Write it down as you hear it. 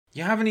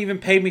You haven't even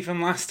paid me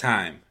from last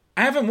time.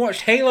 I haven't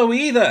watched Halo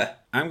either.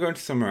 I'm going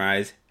to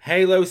summarize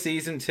Halo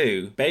Season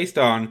 2 based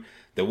on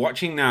the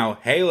Watching Now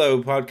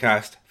Halo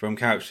podcast from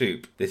Couch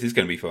Soup. This is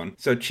going to be fun.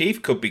 So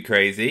Chief could be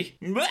crazy.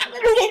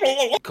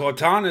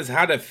 Cortana's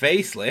had a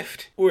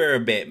facelift. We're a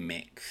bit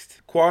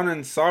mixed. Quan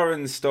and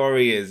Soren's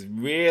story is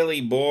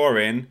really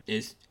boring.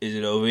 Is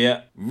it over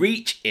yet?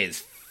 Reach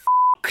is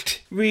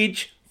fucked.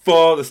 Reach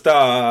for the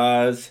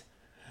stars.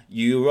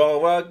 You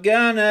all are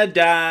gonna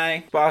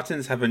die.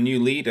 Spartans have a new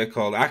leader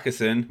called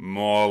Ackerson.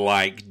 More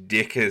like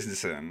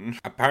Dickerson.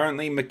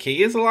 Apparently McKee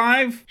is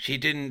alive? She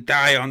didn't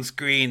die on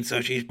screen, so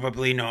she's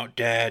probably not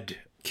dead.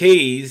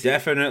 Key's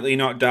definitely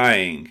not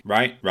dying.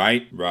 Right.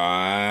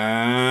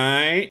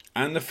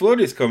 And the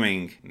flood is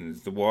coming.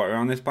 Is the water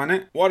on this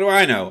planet? What do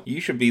I know? You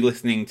should be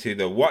listening to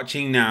the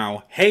Watching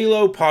Now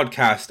Halo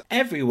podcast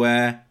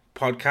everywhere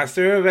podcasts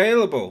are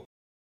available.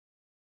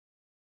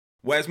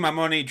 Where's my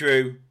money,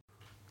 Drew?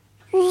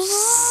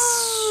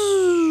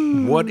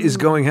 What is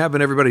going to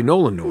happen, everybody?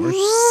 Nolan Norris.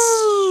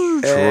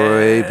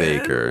 Troy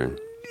Baker.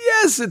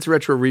 Yes, it's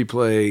Retro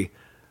Replay,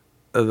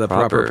 the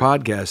proper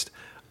podcast.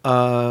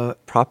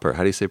 Proper.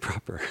 How do you say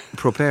proper?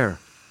 Prepare.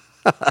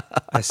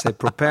 I say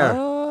prepare.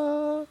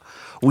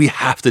 We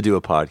have to do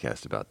a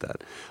podcast about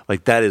that.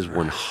 Like, that is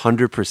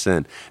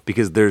 100%,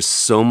 because there's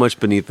so much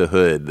beneath the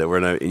hood that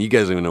we're not, and you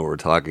guys don't even know what we're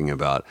talking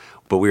about,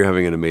 but we're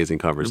having an amazing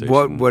conversation.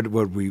 What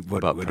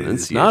it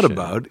is not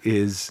about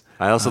is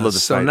I also love the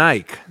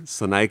Sonaik,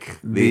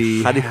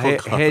 the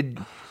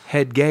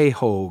head gay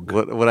hog.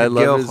 What I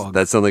love is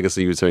that sounds like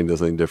you were saying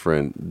something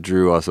different.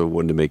 Drew also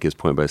wanted to make his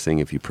point by saying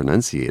if you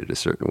pronunciate it a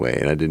certain way,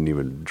 and I didn't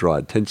even draw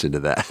attention to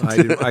that.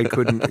 I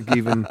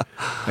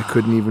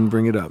couldn't even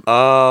bring it up.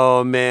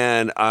 Oh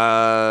man,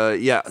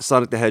 yeah,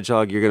 Sonic the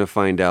Hedgehog. You're gonna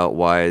find out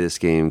why this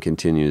game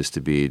continues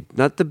to be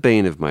not the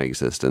bane of my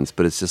existence,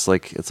 but it's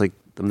like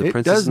I'm the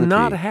princess. It does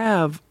not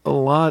have a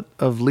lot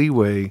of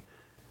leeway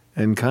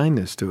and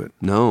kindness to it.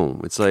 No,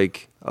 it's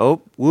like,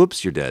 oh,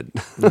 whoops, you're dead.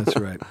 That's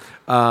right.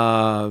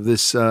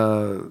 This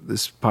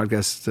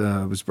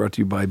podcast was brought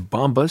to you by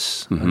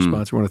Bombas, our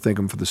sponsor. I want to thank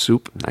them for the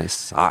soup. Nice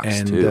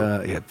socks, too.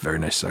 Yeah, very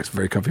nice socks.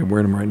 Very comfy. I'm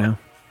wearing them right now.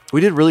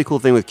 We did a really cool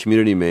thing with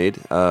Community Made,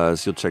 so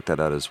you'll check that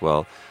out as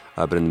well.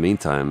 But in the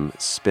meantime,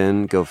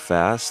 spin, go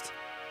fast,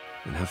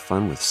 and have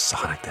fun with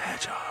Sonic the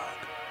Hedgehog.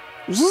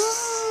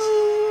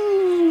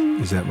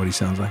 Is that what he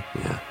sounds like?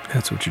 Yeah.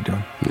 That's what you're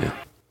doing? Yeah.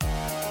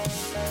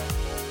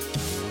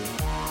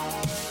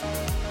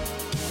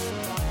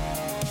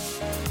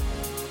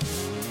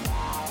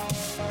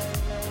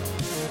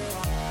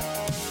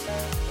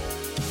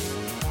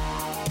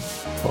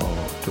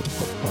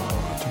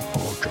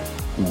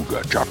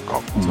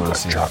 You want to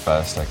see how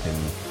fast I can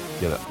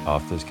get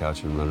off this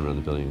couch and run around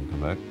the building and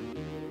come back?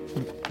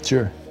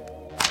 Sure.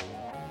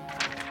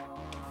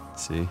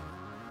 See? Do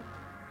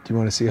you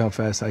want to see how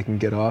fast I can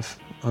get off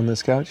on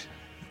this couch?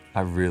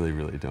 I really,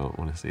 really don't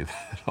want to see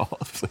that at all.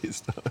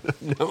 Please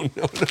don't. No.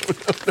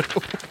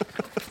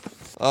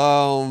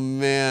 Oh,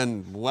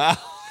 man. Wow.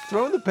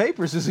 Throwing the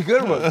papers is a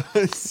good one.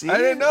 See? I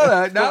didn't know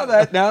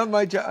that.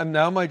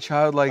 Now my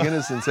childlike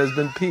innocence has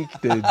been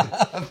piqued.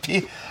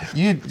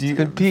 You've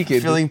been peaked.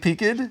 Feeling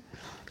peaked?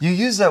 You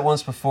used that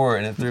once before,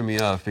 and it threw me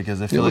off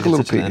because I feel like it's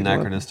such an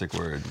anachronistic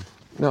word.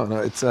 No,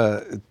 it's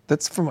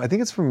that's from. I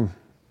think it's from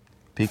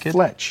Peaked?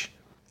 Fletch.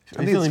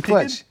 Are you feeling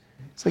Fletch.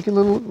 It's like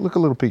look a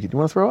little peaked. You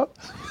want to throw up?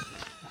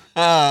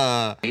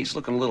 He's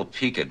looking a little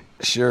peaked.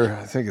 Sure,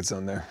 I think it's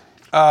on there.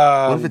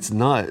 What if it's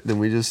not? Then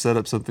we just set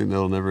up something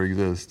that'll never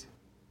exist.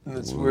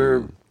 That's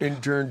where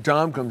intern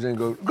Tom comes in and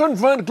goes, couldn't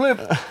find a clip.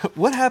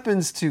 What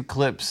happens to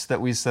clips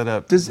that we set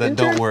up that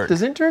don't work?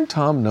 Does intern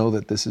Tom know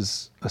that this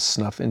is a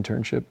snuff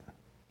internship?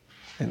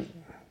 And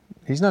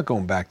he's not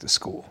going back to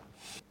school.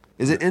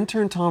 Is it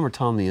intern Tom or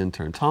Tom the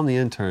intern? Tom the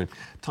intern.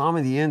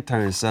 Tommy the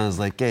intern sounds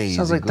like gay.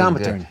 Sounds like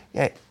Tomatern.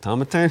 Yeah,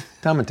 Tomatern?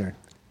 Tomatern.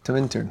 To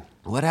intern.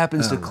 What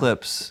happens to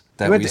clips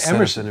that we set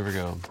up that never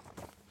go?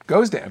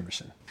 Goes to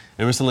Emerson.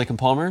 Emerson, Lake and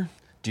Palmer?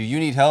 Do you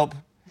need help?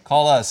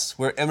 Call us.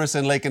 We're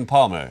Emerson, Lake and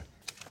Palmer.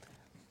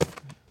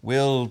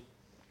 We'll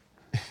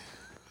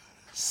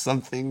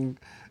something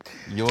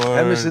your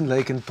Emerson,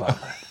 Lake and Palmer.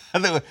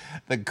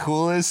 the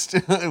coolest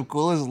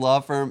law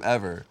firm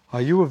ever.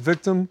 Are you a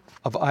victim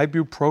of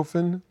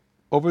ibuprofen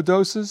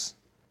overdoses?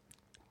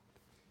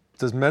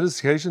 Does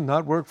medication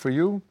not work for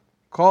you?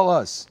 Call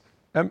us.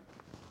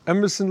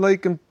 Emerson,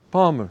 Lake and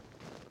Palmer.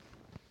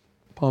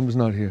 Palmer's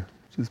not here.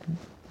 Just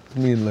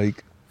me and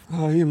Lake.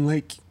 I am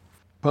Lake.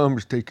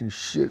 Palmer's taking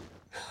shit.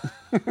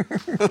 Have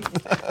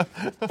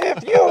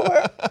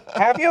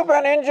you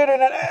been injured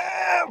in an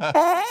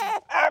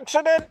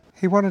accident?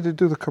 He wanted to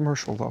do the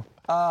commercial though.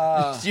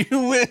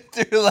 You went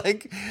through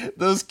like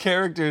those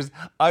characters.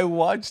 I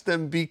watched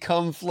them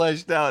become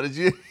fleshed out.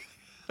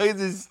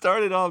 It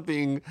started off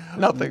being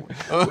nothing.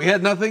 We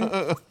had nothing.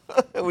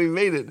 We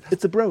made it.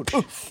 It's a brooch.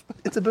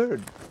 It's a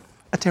bird.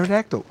 A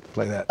pterodactyl.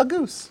 Play that. A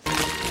goose.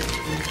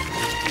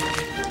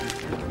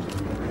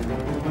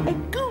 A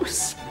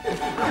goose.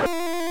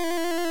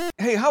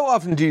 Hey, how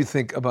often do you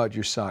think about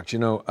your socks? You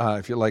know,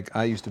 if you're like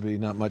I used to be,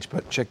 not much,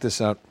 but check this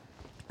out.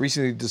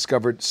 Recently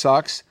discovered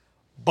socks.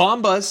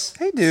 Bombas.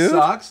 Hey, dude.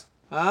 Socks.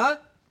 Huh?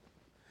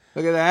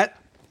 Look at that.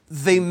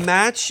 They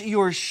match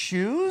your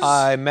shoes?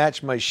 I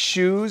match my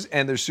shoes,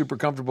 and they're super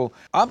comfortable.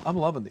 I'm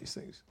loving these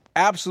things.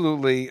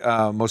 Absolutely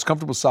most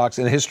comfortable socks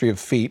in the history of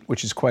feet,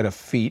 which is quite a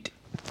feat.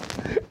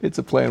 It's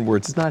a play on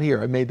words. It's not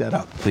here. I made that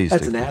up. Please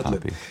That's take an the ad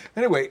lib. copy.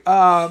 Anyway,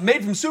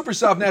 made from super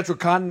soft natural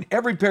cotton.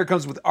 Every pair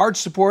comes with arch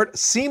support,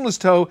 seamless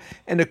toe,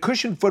 and a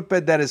cushioned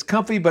footbed that is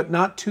comfy but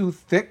not too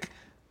thick.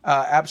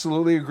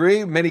 Absolutely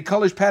agree. Many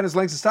colors, patterns,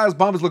 lengths, and styles.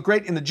 Bombas look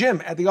great in the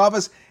gym, at the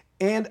office,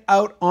 and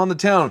out on the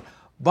town.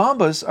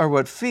 Bombas are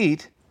what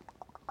feet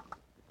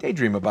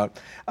daydream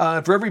about.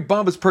 For every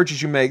Bombas purchase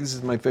you make, this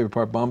is my favorite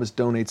part, Bombas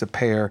donates a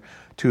pair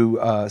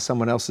to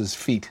someone else's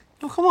feet.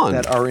 Oh, come on.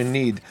 That are in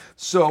need.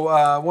 So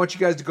I want you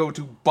guys to go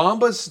to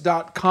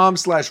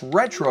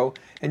bombas.com/retro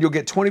and you'll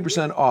get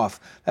 20% off.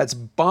 That's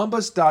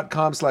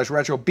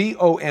bombas.com/retro,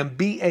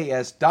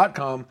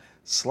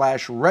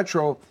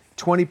 BOMBAS.com/retro,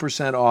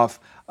 20% off.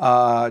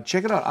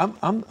 Check it out.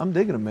 I'm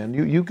digging them, man.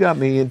 You got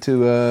me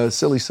into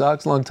silly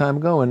socks a long time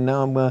ago, and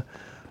now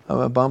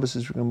Bombas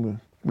is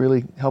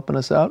really helping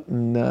us out,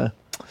 and I'm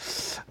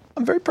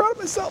very proud of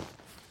myself.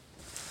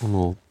 A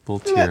little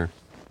tear. A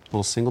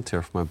little single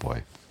tear for my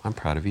boy. I'm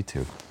proud of you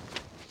too.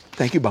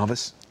 Thank you,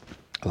 Bombas.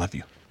 I love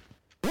you.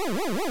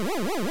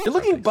 You're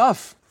looking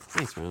buff.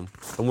 Thanks, man.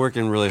 I'm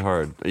working really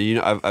hard. You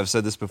know, I've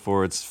said this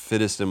before. It's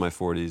fittest in my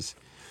 40s,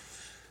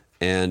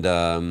 and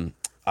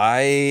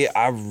I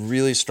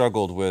really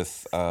struggled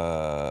with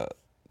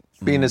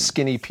Being a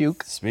skinny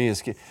puke.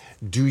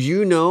 Do you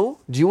want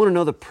to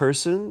know the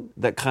person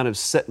that kind of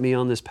set me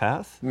on this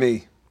path?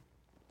 Me.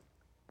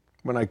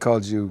 When I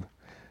called you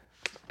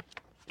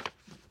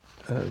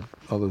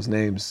all those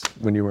names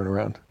when you weren't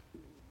around.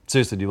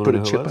 Seriously, do you want to Put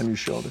know a who chip it was? on your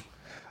shoulder.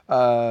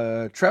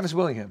 Travis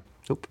Willingham.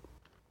 Nope.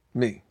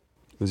 Me.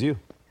 It was you.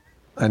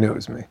 I knew it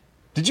was me.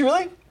 Did you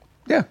really?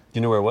 Yeah. Do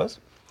you know where it was?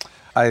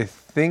 I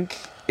think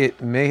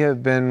it may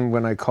have been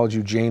when I called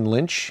you Jane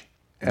Lynch.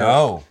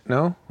 No.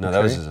 No? No,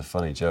 that was Okay. just a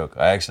funny joke.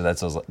 That's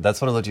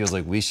when I looked at you. I was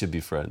like, we should be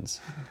friends.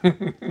 I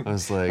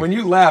was like, When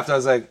you laughed, I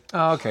was like,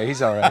 oh, okay,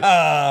 he's all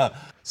right.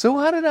 So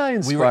how did I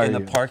inspire we were in the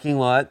you? parking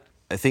lot.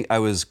 I think I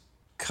was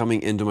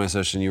coming into my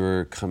session. You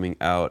were coming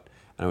out,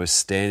 and I was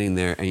standing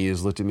there, and you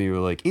just looked at me. You were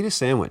like, "Eat a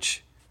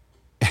sandwich."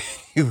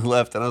 You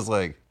left, and I was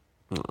like,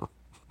 "Oh."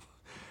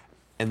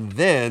 And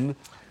then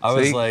I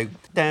was See? like,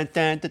 "Da,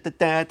 da, da, da,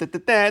 da, da,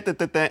 da, da,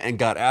 da, da," and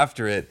got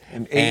after it.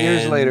 And 8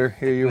 years later,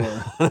 here you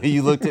are.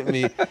 You looked at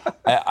me.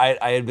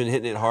 I had been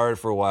hitting it hard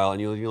for a while, and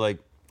you're like,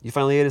 "You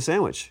finally ate a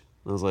sandwich."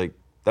 I was like,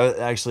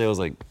 I was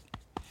like.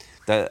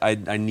 That I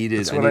needed.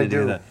 That's what I needed to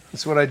hear do. that.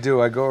 That's what I do.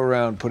 I go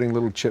around putting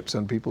little chips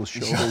on people's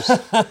shoulders.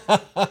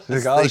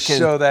 Like, I'll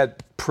show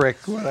that prick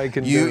what I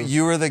can do.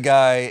 You were the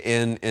guy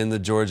in the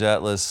George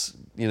Atlas,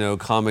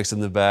 comics in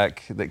the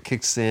back that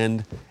kicks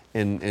sand.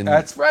 And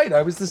That's right.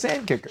 I was the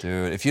sand kicker.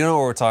 dude, if you don't know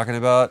what we're talking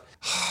about,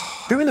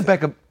 They're in the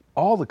back of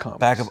all the comics.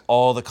 back of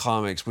all the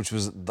comics, which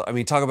was,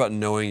 talk about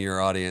knowing your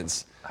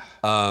audience.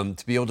 To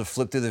be able to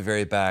flip through the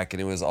very back,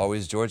 and it was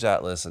always George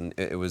Atlas, and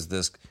it was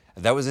this.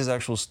 That was his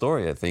actual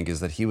story, I think, is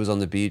that he was on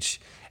the beach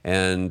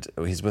and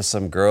he's with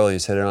some girl,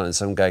 he's hitting on, and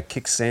some guy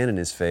kicks sand in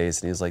his face,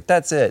 and he's like,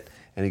 "That's it."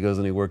 And he goes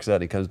and he works out,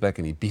 and he comes back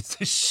and he beats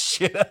the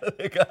shit out of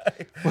the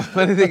guy. The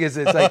funny thing is,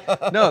 it's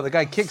like, no, the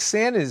guy kicks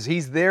sand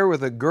he's there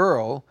with a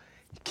girl,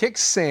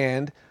 kicks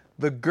sand,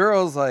 the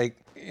girl's like,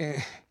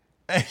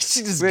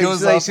 She just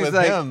goes off she's with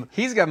like, him.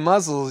 he's got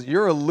muscles,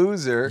 you're a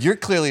loser. You're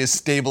clearly a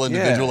stable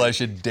individual Yeah. I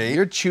should date.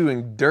 You're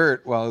chewing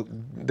dirt while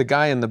the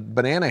guy in the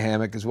banana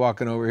hammock is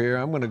walking over here.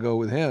 I'm going to go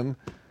with him.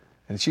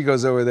 And she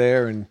goes over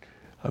there, and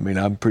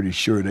I'm pretty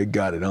sure they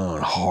got it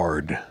on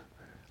hard,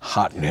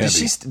 hot and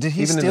heavy. Did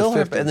he Even steal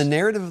her? 50s. In the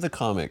narrative of the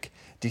comic,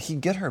 did he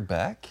get her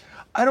back?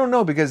 I don't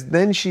know, because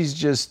then she's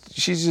just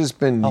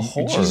been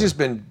whore. she's just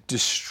been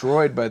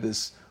destroyed by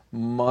this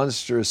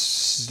monstrous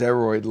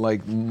steroid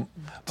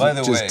By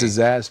the just way,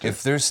 disaster.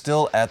 if they're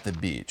still at the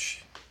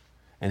beach,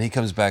 and he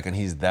comes back and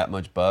he's that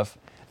much buff,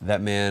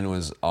 that man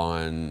was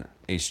on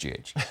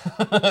HGH.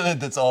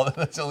 That's all.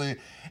 That's only.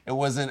 It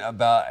wasn't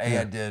about. Hey,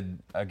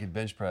 I could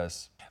bench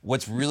press.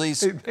 What's really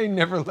they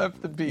never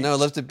left the beach. no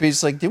left the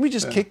beach. Like, didn't we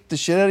just kick the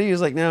shit out of you? He was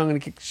like, no, I'm gonna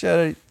kick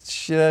the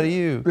shit out of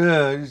you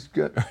Yeah, he's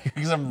got,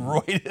 because I'm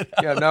roided out.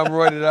 yeah, now I'm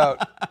roided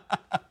out.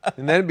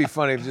 And then it'd be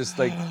funny if just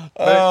like,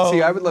 but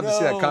see, I would love to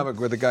see that no. comic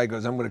where the guy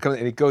goes, I'm going to come,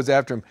 and he goes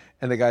after him,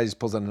 and the guy just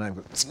pulls out a knife.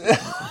 And goes,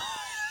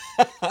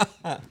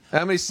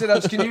 how many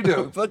sit-ups can you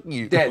do? Fuck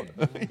you. Dead.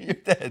 You're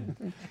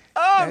dead.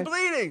 Oh, I'm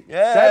bleeding.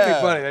 Yeah. That'd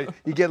be funny. Right?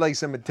 You get like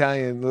some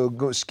Italian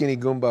little skinny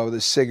goomba with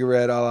a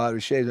cigarette all out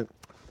of shape.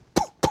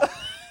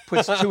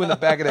 Puts two in the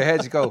back of their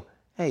heads and go,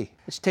 hey,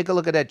 let's take a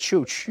look at that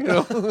chooch.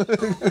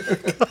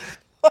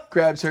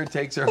 Grabs her,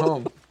 takes her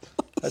home.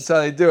 That's how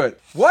they do it.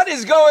 What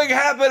is going to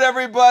happen,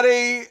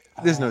 everybody?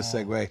 There's no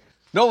segue.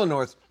 Nolan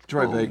North,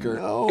 Troy Baker.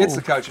 no. It's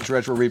the Couch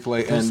Retro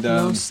Replay, and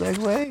no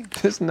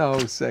segue. there's no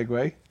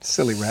segue.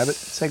 Silly rabbit.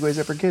 Segways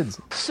are for kids.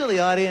 Silly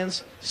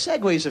audience,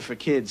 segues are for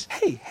kids.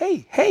 Hey.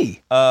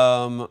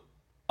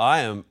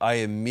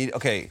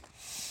 Okay.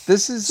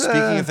 This is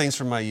Speaking of things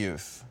from my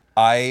youth,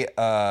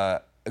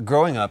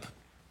 growing up,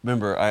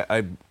 remember,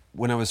 I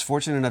when I was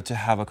fortunate enough to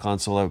have a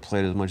console, I would play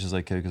it as much as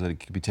I could because it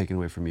could be taken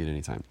away from me at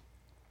any time.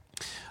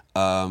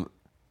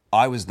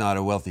 I was not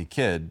a wealthy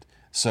kid,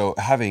 so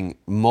having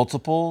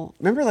multiple.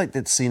 Remember, like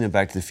that scene in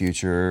Back to the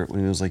Future when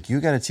he was like, "You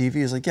got a TV?"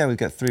 He's like, "Yeah, we've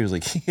got 3." He was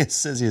like, "He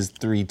says he has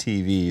 3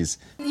 TVs."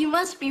 You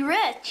must be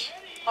rich.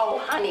 Oh,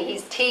 honey,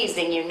 he's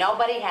teasing you.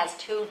 Nobody has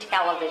 2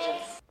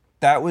 televisions.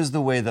 That was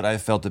the way that I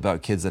felt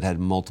about kids that had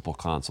multiple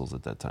consoles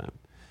at that time.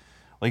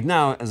 Like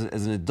now, as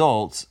an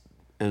adult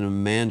and a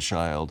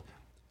man-child,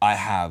 I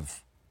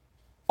have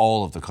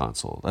all of the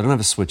consoles. I don't have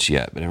a Switch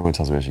yet, but everyone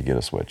tells me I should get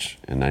a Switch.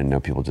 And I know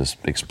people just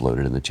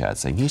exploded in the chat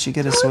saying, he should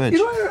get a Switch. You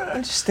know what I don't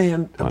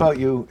understand about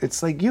you?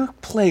 It's like you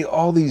play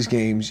all these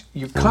games.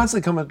 You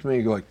constantly come up to me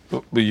and go like,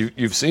 "Oh, but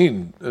you've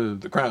seen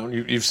The Crown.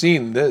 You've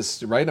seen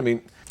this, right? I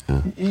mean,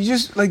 you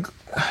just like...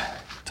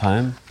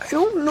 Time? I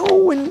don't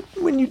know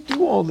when you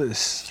do all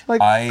this.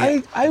 Like,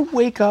 I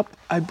wake up,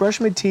 I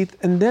brush my teeth,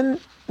 and then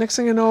next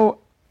thing I know,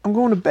 I'm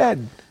going to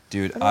bed.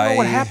 Dude, I don't know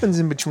what happens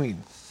in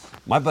between.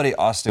 My buddy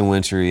Austin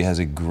Wintory has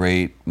a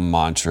great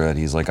mantra, and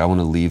he's like, I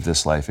want to leave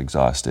this life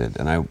exhausted,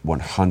 and I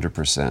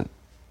 100%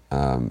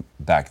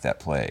 back that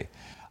play.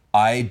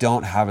 I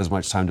don't have as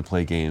much time to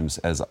play games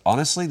as,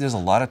 honestly, there's a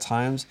lot of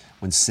times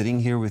when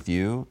sitting here with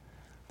you,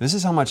 this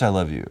is how much I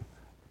love you.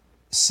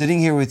 Sitting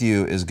here with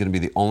you is going to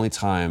be the only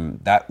time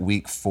that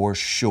week for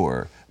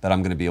sure that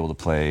I'm going to be able to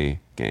play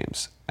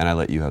games, and I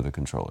let you have the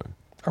controller.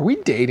 Are we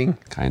dating?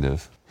 Kind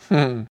of.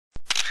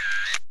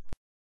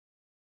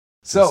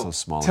 So,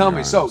 small in tell your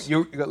me. So,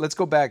 arms. let's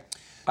go back.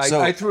 So,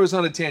 I threw us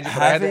on a tangent,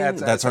 but I had to ask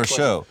that's that our question.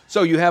 show.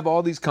 So you have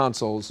all these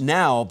consoles.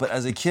 Now, but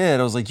as a kid,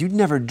 I was like, you'd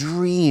never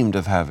dreamed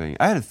of having.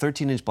 I had a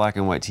 13-inch black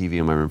and white TV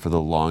in my room for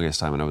the longest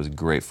time, and I was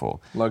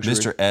grateful. Luxury.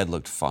 Mr. Ed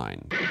looked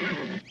fine.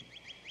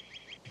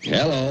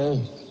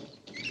 Hello,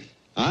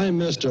 I'm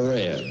Mr.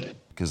 Ed.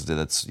 Because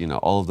that's,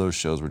 all of those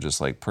shows were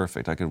just like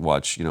perfect. I could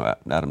watch,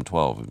 Adam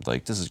 12 and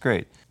like, this is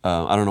great.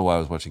 I don't know why I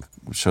was watching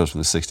shows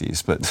from the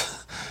 60s,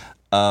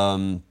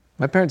 but...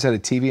 My parents had a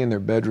TV in their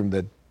bedroom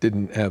that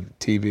didn't have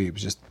TV. It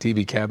was just a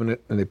TV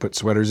cabinet, and they put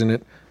sweaters in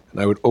it.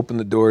 And I would open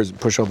the doors and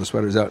push all the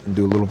sweaters out and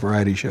do a little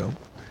variety show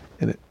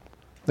in it,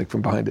 like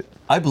from behind it.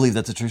 I believe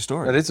that's a true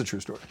story. That is a true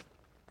story.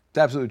 It's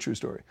absolutely a true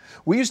story.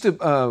 We used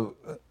to,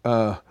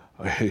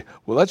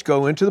 let's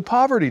go into the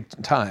poverty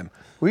time.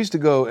 We used to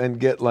go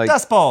and get like...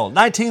 Dust Bowl,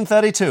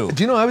 1932.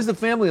 Do you know, I was the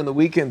family on the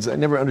weekends. I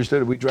never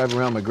understood it. We'd drive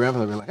around, my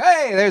grandfather would be like,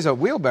 hey, there's a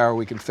wheelbarrow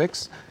we can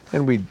fix.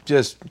 And we'd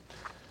just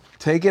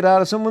take it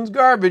out of someone's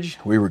garbage.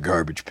 We were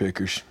garbage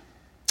pickers.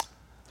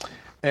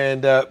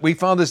 And we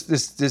found this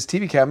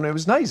TV cabinet. It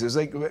was nice. It was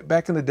like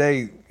back in the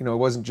day, it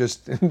wasn't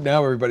just,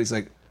 now everybody's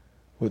like,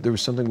 well, there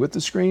was something with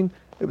the screen.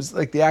 It was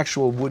like the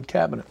actual wood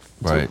cabinet.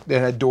 Right. So it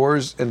had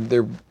doors, and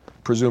there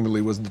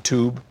presumably was the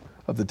tube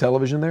of the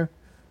television there.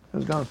 It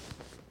was gone.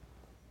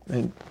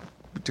 And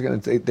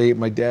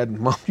my dad and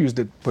mom used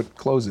it to put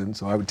clothes in,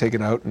 so I would take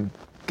it out and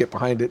get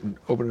behind it and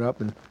open it up.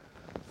 And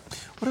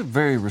what a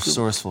very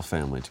resourceful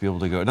family to be able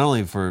to go, not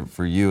only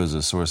for you as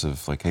a source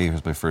of like, hey,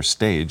 here's my first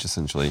stage,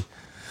 essentially.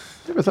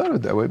 Never thought of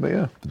it that way, but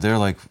yeah. But they're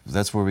like,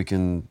 that's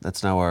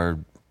now our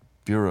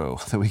bureau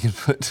that we can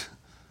put. Is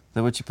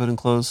that what you put in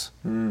clothes?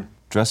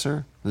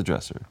 Dresser? The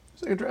dresser.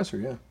 It's like a dresser,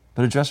 yeah.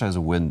 But a dresser has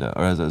a window,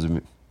 or has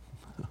a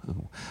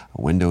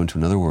window into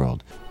another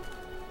world.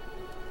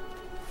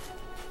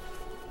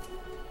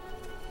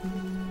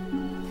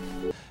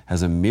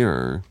 Has a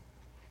mirror,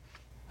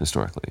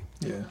 historically.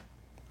 Yeah.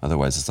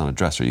 Otherwise, it's not a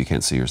dresser. You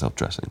can't see yourself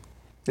dressing.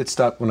 It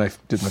stopped when I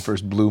did my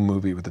first Blue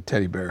movie with the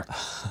teddy bear.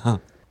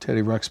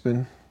 Teddy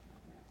Ruxpin.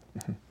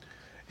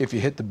 If you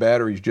hit the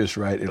batteries just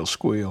right, it'll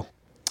squeal.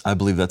 I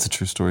believe that's a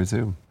true story,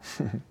 too.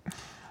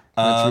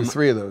 I threw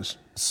 3 of those.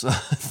 So,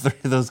 3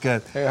 of those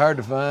guys. Hey, hard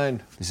to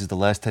find. This is the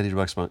last Teddy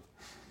Ruxpin.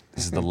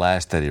 This is the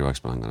last Teddy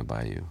Ruxpin I'm going to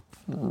buy you.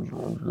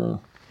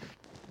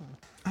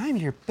 I'm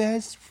your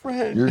best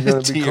friend. You're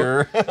going to be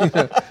Tear.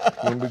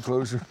 Gonna be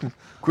closer.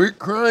 Quit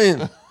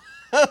crying.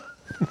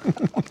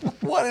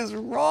 What is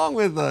wrong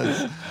with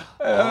us?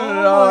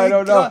 I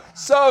don't know.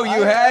 So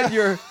you had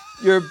your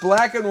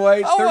black and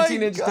white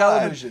 13-inch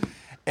television.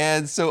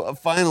 And so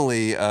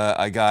finally,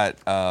 I got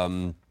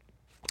a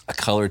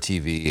color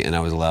TV, and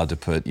I was allowed to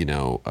put,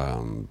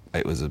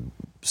 it was a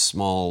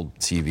small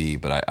TV,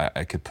 but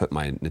I could put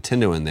my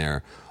Nintendo in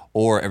there,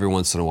 or every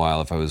once in a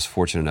while, if I was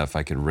fortunate enough,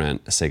 I could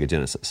rent a Sega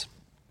Genesis.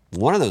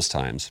 One of those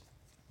times,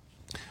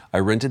 I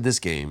rented this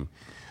game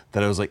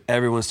that I was like,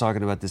 everyone's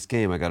talking about this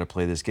game, I gotta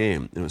play this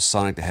game. And it was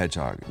Sonic the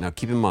Hedgehog. Now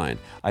keep in mind,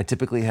 I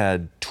typically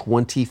had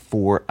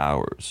 24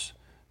 hours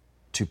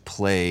to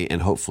play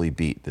and hopefully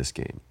beat this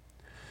game.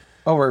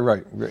 Oh,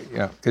 right,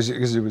 yeah, because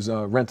it was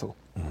rental.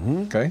 Mm-hmm.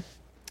 Okay.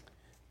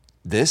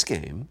 This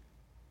game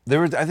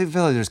I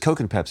feel like there's Coke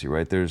and Pepsi,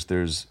 right?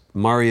 There's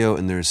Mario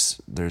and there's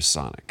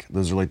Sonic.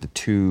 Those are like the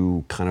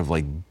two kind of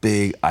like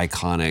big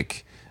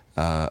iconic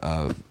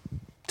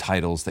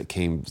titles that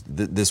came.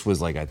 This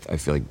was like I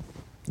feel like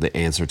the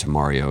answer to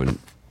Mario and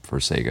for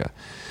Sega,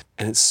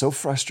 and it's so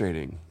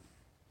frustrating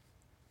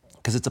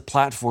because it's a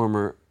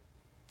platformer,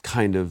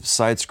 kind of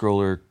side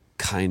scroller,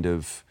 kind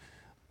of,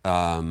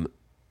 and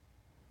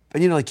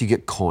you know, like you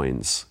get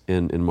coins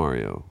in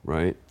Mario,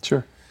 right?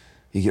 Sure.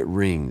 You get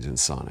rings in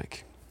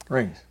Sonic.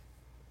 Rings.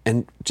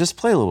 And just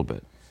play a little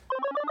bit.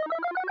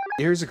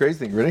 Here's the crazy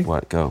thing. Ready?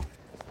 What? Go.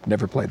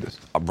 Never played this.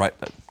 Right.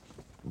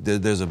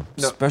 There's a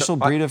special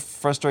breed of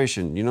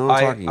frustration. You know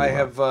what I'm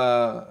talking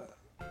about.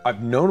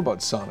 I've known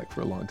about Sonic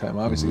for a long time.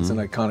 Obviously, it's an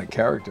iconic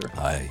character.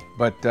 Aye.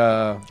 But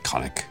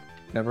Iconic.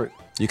 never.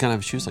 You kind of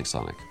have shoes like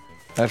Sonic.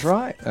 That's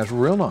right. That's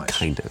real nice.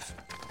 Kind of.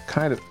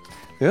 Kind of.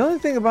 The only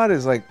thing about it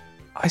is like,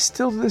 I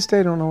still to this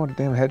day don't know what a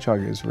damn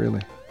hedgehog is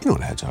really. You know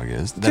what a hedgehog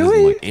is. That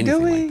doesn't look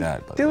anything like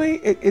that. By the way.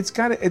 It's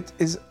kind of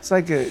it's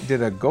like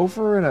did a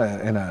gopher and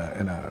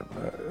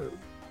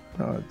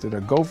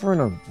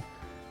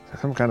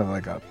some kind of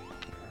like a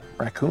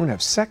raccoon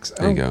have sex?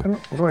 There you go.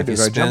 What do I do?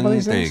 Do I jump on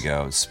these there things? you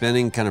go.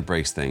 Spinning kind of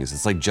breaks things.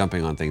 It's like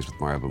jumping on things with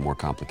Mario, but more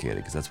complicated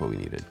because that's what we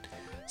needed.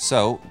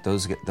 So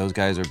those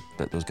guys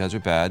are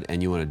bad,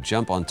 and you want to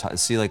jump on top.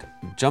 See, like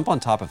jump on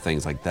top of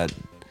things like that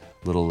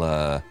little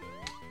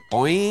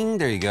boing.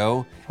 There you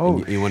go. Oh,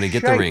 and you want to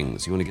get the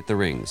rings. You want to get the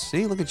rings.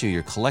 See, look at you.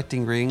 You're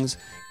collecting rings.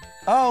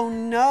 Oh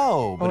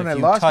no! But and if I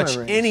you lost my touch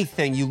rings.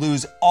 anything, you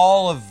lose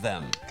all of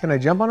them. Can I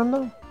jump on them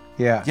though?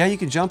 Yeah. Yeah, you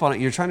can jump on it.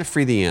 You're trying to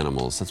free the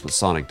animals. That's what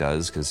Sonic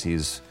does because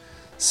he's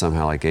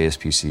somehow like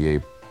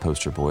ASPCA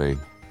poster boy.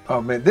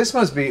 Oh man, this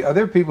must be. Are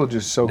there people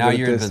just so Now good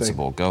you're at this?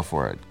 invincible. Go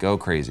for it. Go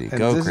crazy. And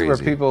Go this crazy.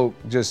 is where people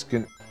just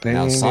can.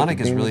 Now,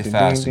 Sonic is really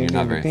fast and you're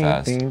not very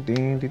fast. That's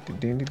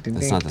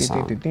not the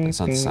sound. That's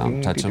not the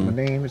sound. Touch him. My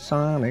name is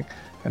Sonic.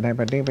 And I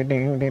got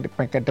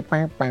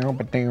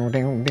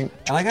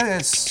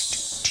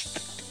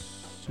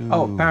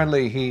Oh,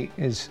 apparently he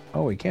is.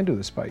 Oh, he can do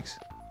the spikes.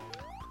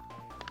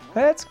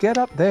 Let's get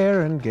up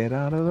there and get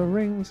out of the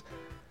rings.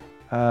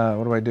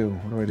 What do I do?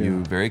 What do I do?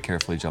 You very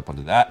carefully jump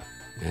onto that,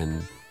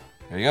 and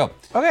there you go.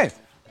 Okay,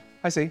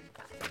 I see.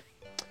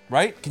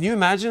 Right? Can you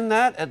imagine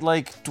that at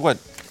like, what?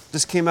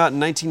 This came out in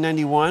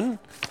 1991?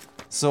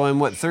 So I'm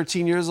what,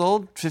 13 years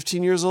old?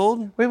 15 years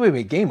old?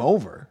 Wait. Game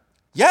over.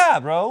 Yeah,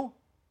 bro.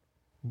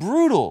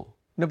 Brutal.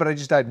 No, but I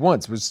just died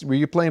once. Were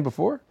you playing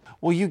before?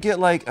 Well, you get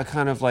like a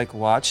kind of like,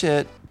 watch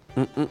it.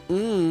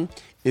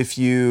 If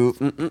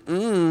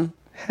you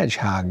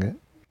Hedgehog.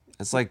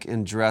 It's like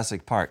in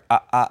Jurassic Park.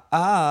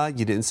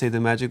 You didn't say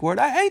the magic word.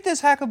 I hate this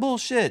hack of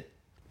bullshit.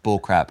 Bull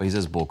crap. He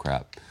says bull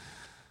crap.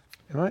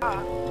 Am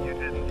I? You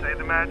didn't say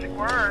the magic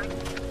word.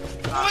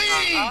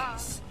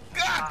 Please!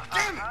 God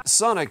damn it!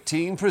 Sonic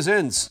Team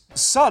presents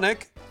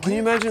Sonic. Can you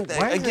imagine?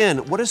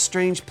 Again, what a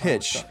strange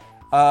pitch.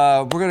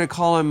 We're going to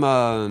call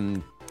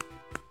him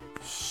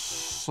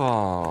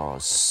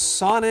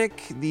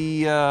Sonic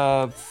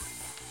the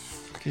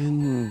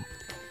fucking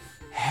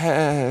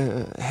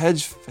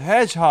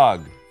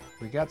hedgehog.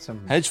 We got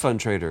some. Hedge fund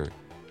trader.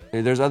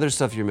 There's other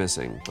stuff you're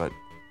missing, but.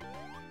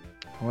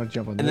 I want to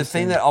jump on And the this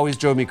thing that always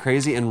drove me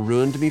crazy and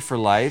ruined me for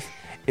life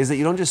is that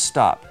you don't just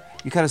stop.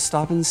 You kind of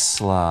stop and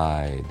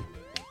slide.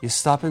 You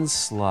stop and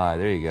slide.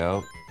 There you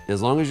go.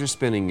 As long as you're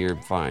spinning, you're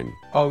fine.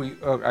 Oh,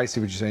 I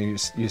see what you're saying.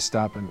 You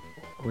stop and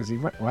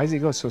why does he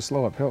go so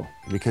slow uphill?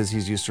 Because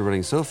he's used to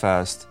running so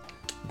fast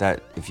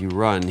that if you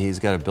run, he's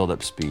got to build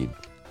up speed.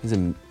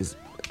 It's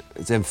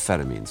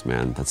amphetamines,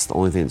 man. That's the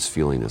only thing that's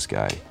fueling this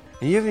guy.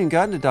 And you haven't even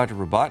gotten to Dr.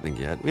 Robotnik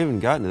yet. We haven't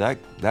gotten to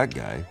that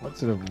guy.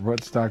 What's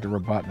Dr.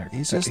 Robotnik?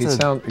 He's just he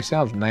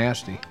sounds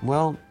nasty.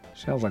 Well,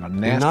 sounds like a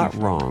nasty. you're not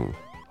friend. wrong.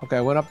 Okay,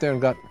 I went up there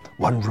and got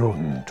one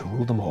room to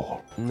rule them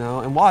all. No,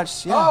 and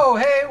watch. Yeah. Oh,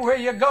 hey, where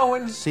you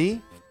going? See?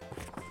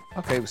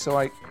 Okay, so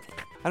I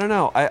don't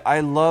know. I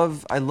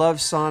love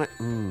Sonic.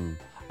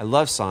 I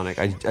love Sonic.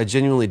 I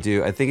genuinely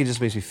do. I think it just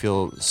makes me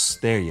feel.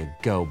 There you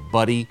go,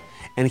 buddy.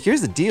 And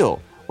here's the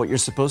deal. What you're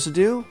supposed to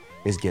do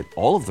is get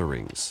all of the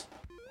rings.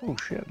 Oh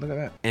shit! Look at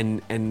that.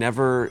 And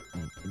never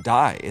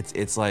die.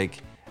 It's like,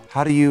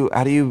 how do you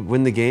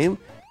win the game?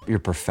 You're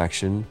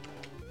perfection.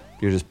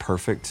 You're just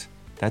perfect.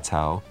 That's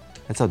how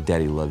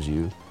Daddy loves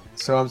you.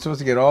 So I'm supposed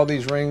to get all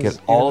these rings.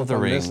 Get all of the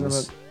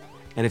rings.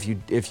 And if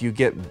you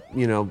get,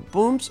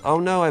 booms, oh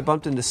no, I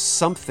bumped into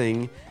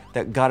something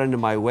that got into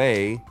my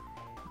way.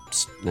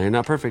 Now you're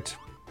not perfect.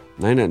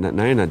 Now you're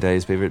not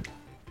Daddy's favorite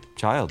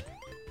child.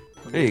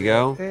 There you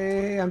go.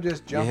 Hey, I'm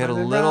just jumping hit a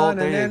and little, running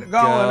there you and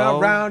going go.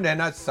 around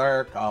in a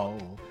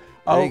circle.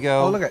 There you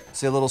go. Oh, look at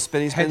See a little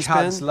spinny spin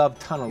hedgehogs spin? love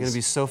tunnels. You're gonna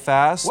be so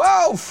fast.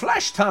 Whoa,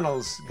 flash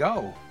tunnels,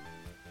 go.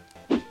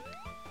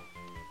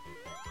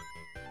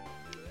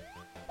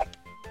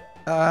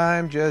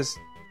 I'm just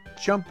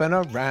jumping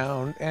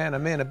around and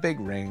I'm in a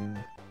big ring.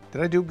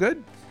 Did I do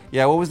good?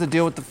 Yeah, what was the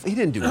deal with he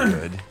didn't do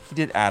good. He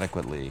did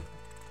adequately.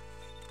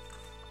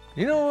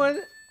 You know what?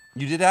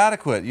 You did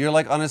adequate. You're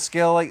like on a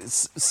scale like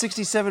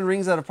 67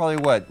 rings out of probably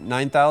what,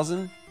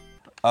 9,000?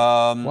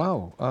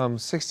 Wow,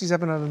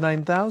 67 out of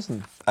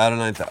 9,000. Out of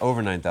 9,000,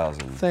 over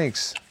 9,000.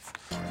 Thanks.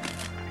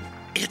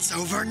 It's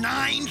over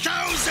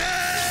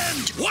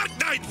 9,000! What,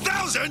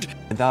 9,000?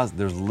 9,000.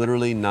 There's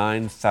literally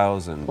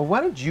 9,000. Well,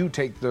 why don't you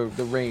take the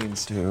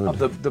reins of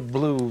the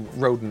blue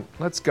rodent?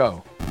 Let's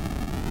go.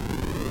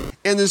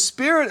 In the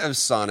spirit of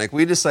Sonic,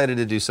 we decided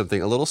to do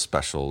something a little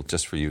special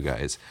just for you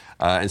guys.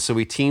 And so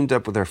we teamed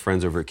up with our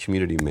friends over at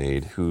Community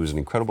Made, who's an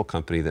incredible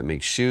company that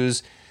makes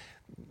shoes.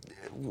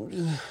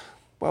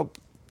 Well,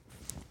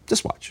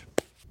 just watch.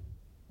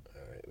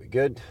 All right, we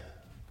good?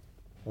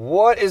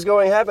 What is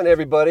going to happen,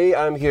 everybody?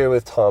 I'm here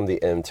with Tom the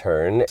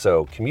intern.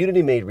 So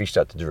Community Made reached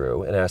out to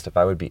Drew and asked if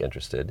I would be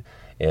interested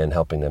in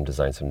helping them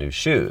design some new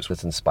shoes.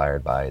 It's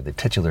inspired by the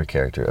titular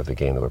character of the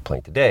game that we're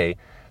playing today,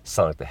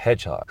 Sonic the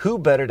Hedgehog. Who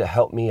better to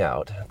help me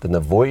out than the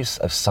voice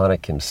of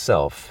Sonic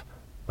himself,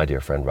 my dear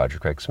friend Roger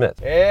Craig Smith.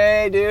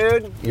 Hey,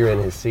 dude. You're in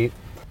his seat.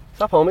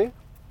 What's up, homie?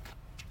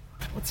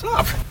 What's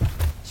up?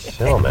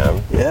 Chill,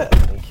 man. Yeah.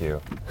 Thank you.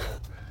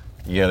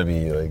 You gotta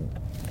be like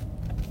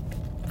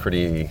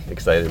pretty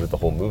excited with the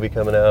whole movie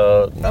coming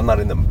out. I'm not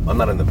in the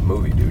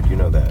movie, dude. You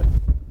know that.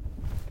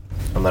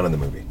 I'm not in the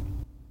movie.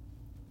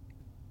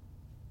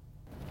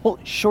 Well,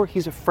 sure,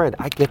 he's a friend.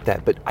 I get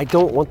that, but I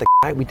don't want the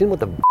guy. We didn't want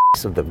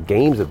the of the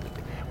games.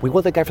 We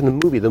want the guy from the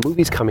movie. The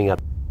movie's coming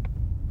up.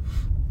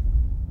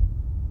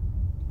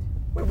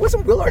 Wait,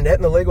 wasn't Will Arnett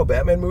in the Lego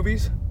Batman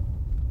movies?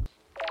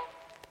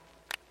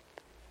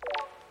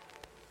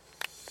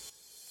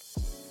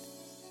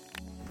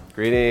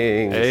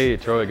 Greetings. Hey,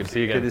 Troy, good to see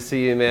you again. Good to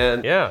see you,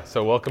 man. Yeah,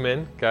 so welcome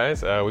in,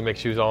 guys. We make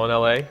shoes all in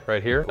LA,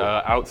 right here. Cool.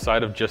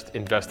 Outside of just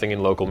investing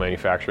in local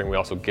manufacturing, we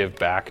also give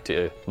back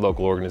to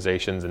local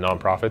organizations and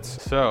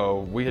nonprofits.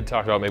 So we had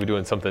talked about maybe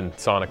doing something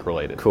Sonic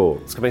related. Cool.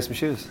 Let's go make some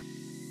shoes.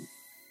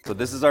 So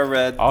this is our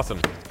red.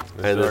 Awesome.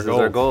 And this is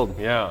our gold.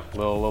 Yeah,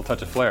 little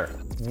touch of flair.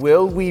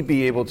 Will we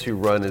be able to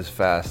run as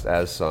fast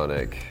as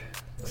Sonic?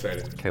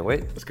 Excited. Can't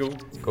wait. Let's go.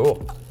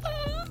 Cool.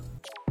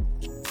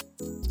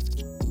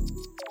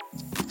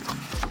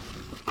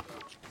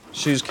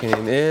 Shoes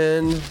came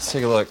in. Let's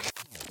take a look.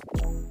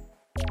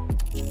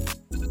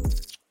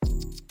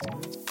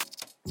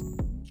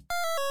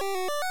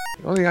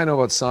 The only thing I know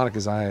about Sonic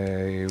is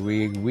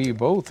we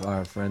both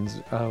are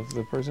friends of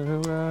the person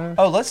who.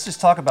 Oh, let's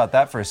just talk about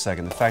that for a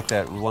second. The fact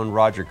that one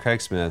Roger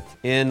Craig Smith,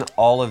 in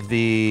all of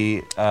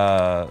the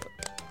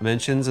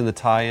mentions and the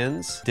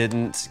tie-ins,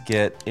 didn't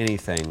get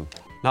anything.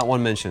 Not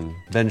one mention.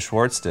 Ben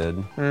Schwartz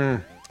did. I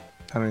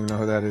don't even know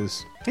who that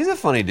is. He's a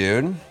funny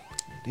dude.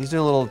 He's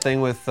doing a little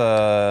thing with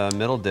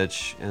Middle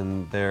Ditch,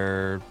 and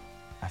they're.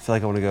 I feel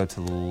like I want to go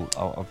to.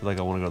 I feel like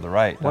I want to go to the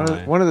right.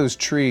 One of those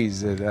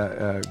trees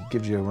that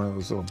gives you one of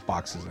those little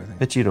boxes, I think.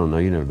 Bitch, you don't know.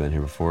 You've never been here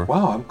before.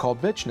 Wow, I'm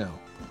called bitch now.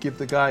 Give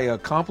the guy a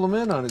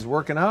compliment on his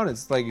working out.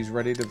 It's like he's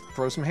ready to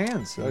throw some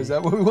hands. So is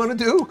that what we want to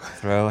do?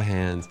 Throw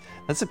hands.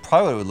 That's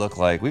probably what it would look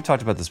like. We've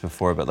talked about this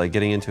before, but like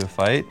getting into a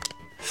fight.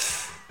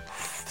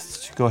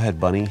 Go ahead,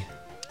 bunny.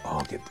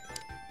 Oh,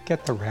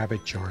 get the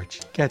rabbit,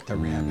 George. Get the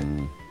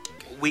rabbit.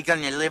 We're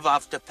gonna live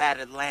off the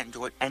fatted land,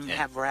 George, and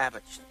have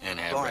rabbits. And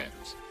have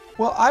rabbits.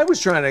 Well, I was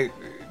trying to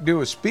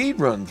do a speed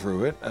run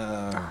through it.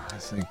 I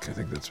think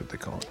that's what they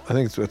call it. I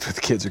think it's what the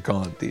kids are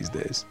calling it these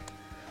days.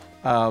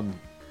 No.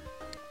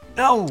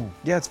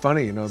 Yeah, it's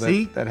funny, you know,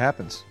 that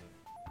happens.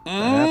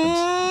 That happens.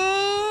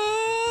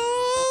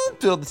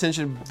 Build the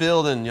tension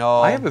building,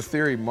 y'all. I have a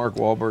theory Mark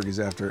Wahlberg is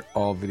after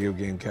all video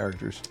game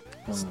characters.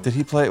 Did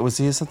he play? Was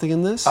he something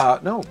in this?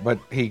 No, but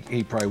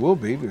he probably will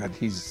be. But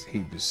he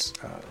was.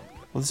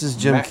 Well, this is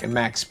Jim.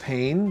 Max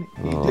Payne.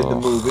 He did the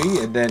movie,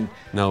 and then.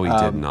 No, he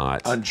did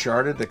not.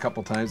 Uncharted. A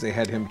couple times they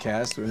had him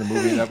cast in a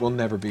movie that will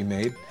never be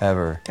made.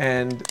 Ever.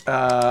 And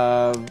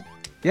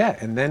yeah,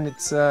 and then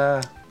it's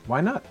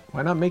why not?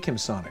 Why not make him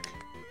Sonic?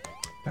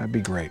 That'd be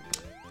great.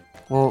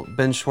 Well,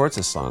 Ben Schwartz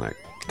is Sonic.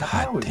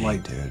 God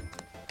dang, dude.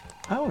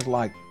 I would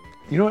like.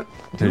 You know what?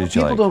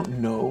 People don't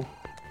know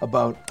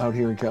about out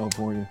here in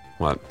California.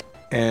 What?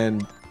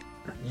 And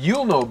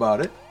you'll know about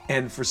it.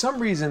 And for some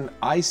reason,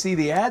 I see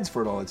the ads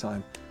for it all the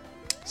time.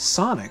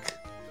 Sonic,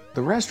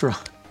 the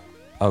restaurant.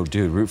 Oh,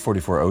 dude, Route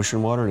 44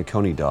 ocean water and a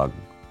Coney dog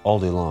all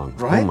day long.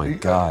 Right? Oh, my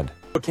God.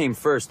 What came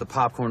first, the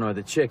popcorn or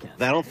the chicken?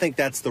 I don't think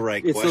that's the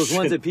right question. It's those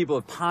ones question. that people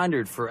have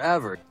pondered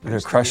forever. They're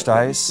crushed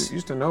ice.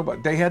 Used to know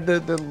about. They had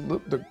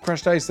the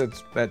crushed ice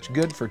that's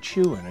good for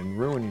chewing and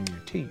ruining your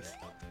teeth.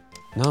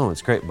 No,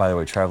 it's great. By the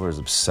way, Traveler is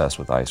obsessed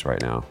with ice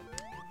right now.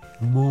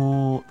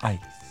 More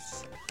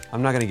ice.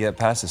 I'm not going to get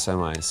past the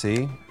semi.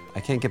 See? I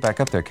can't get back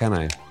up there, can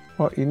I?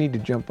 Well, you need to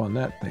jump on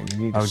that thing. You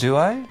need to do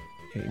I?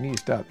 Yeah, you need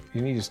to stop.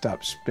 You need to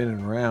stop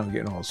spinning around,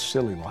 getting all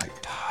silly like.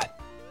 God.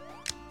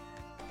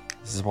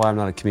 This is why I'm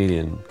not a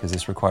comedian, because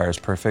this requires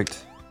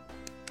perfect.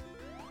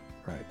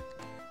 Right.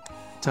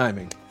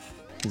 Timing.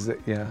 Is it?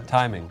 Yeah.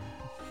 Timing.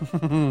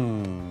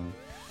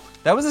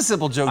 That was a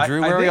simple joke, Drew.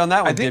 Where are we on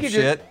that one,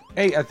 dipshit?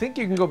 Hey, I think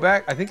you can go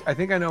back. I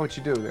think I know what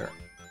you do there.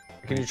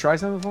 Can you try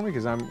something for me?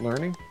 Because I'm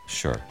learning.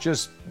 Sure.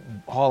 Just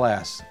haul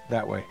ass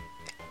that way.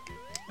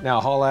 Now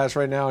haul ass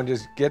right now and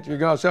just get your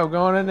go. So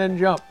going and then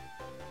jump.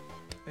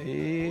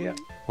 Yeah.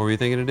 What were you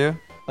thinking to do?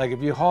 Like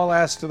if you haul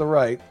ass to the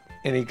right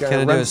and he kind Can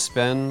of I do a runs,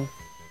 spin?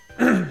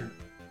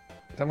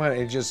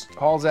 it just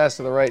hauls ass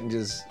to the right and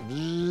just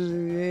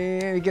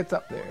he gets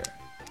up there.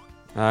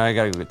 I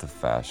gotta go get the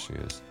fast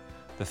shoes.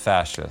 The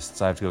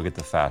fascists. I have to go get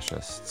the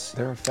fascists.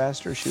 There are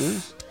faster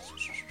shoes?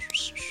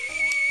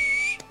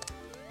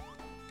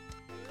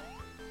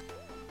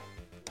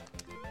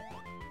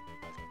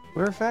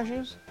 Where are fast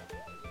shoes?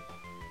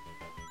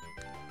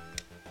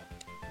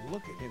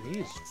 Look at him. He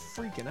is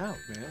freaking out,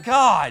 man.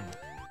 God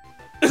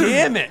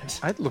damn it.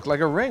 I look like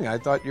a ring. I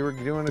thought you were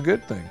doing a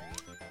good thing.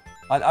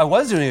 I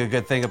was doing a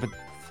good thing, but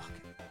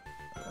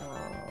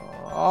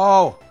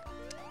Oh,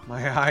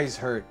 my eyes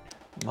hurt.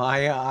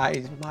 My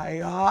eyes.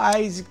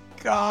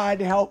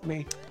 God help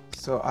me.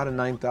 So out of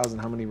 9,000,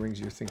 how many rings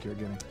do you think you're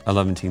getting?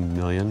 11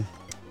 million.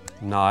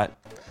 Not.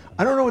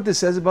 I don't know what this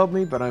says about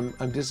me, but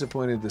I'm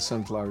disappointed the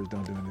sunflowers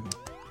don't do anything.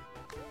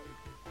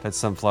 That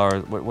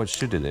sunflower. What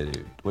should they do?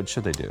 What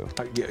should they do?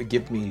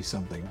 Give me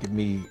something. Give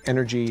me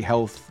energy,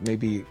 health,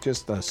 maybe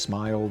just a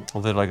smile.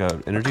 Well, they're like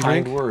an energy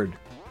kind drink? word.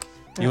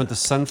 You want the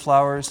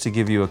sunflowers to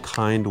give you a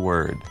kind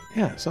word.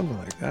 Yeah, something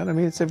like that. I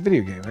mean, it's a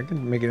video game. I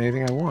can make it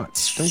anything I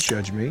want. Don't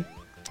judge me.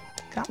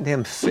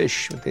 Goddamn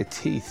fish with their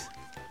teeth.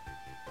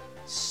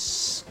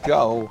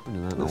 Go.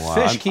 The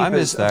fish keepers I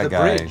miss that of the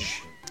guy.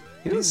 bridge.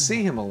 You don't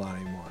see him a lot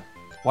anymore.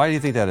 Why do you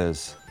think that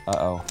is?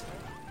 Uh-oh.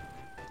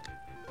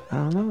 I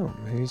don't know.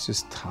 Maybe he's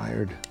just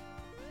tired.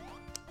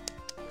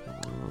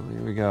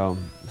 Here we go.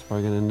 It's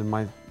probably gonna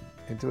end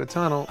into a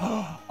tunnel.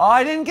 Oh,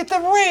 I didn't get the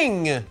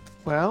ring!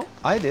 Well,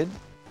 I did.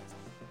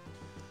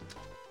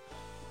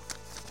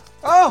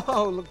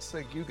 Oh, looks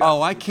like you got.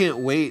 Oh, I can't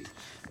wait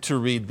to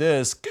read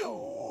this. Give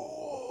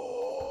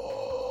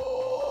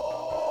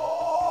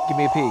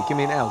me a P. Give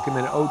me an L. Give me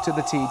an O to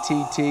the T.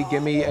 T. T.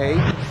 Give me a.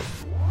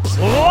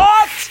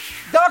 What?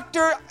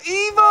 Dr.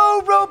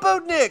 Ivo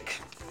Robotnik.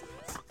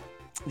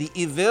 The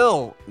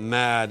evil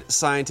mad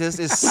scientist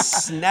is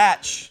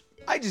Snatch.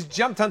 I just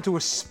jumped onto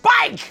a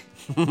spike!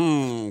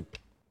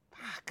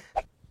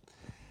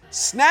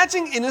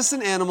 Snatching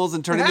innocent animals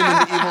and turning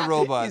them into evil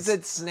robots. He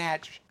said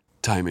snatch.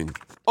 Timing.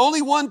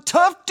 Only one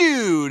tough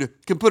dude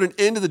can put an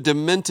end to the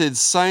demented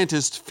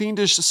scientist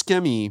fiendish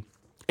schemy.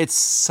 It's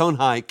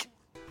Sonhike,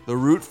 the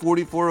Route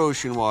 44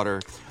 ocean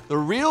water. The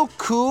real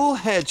cool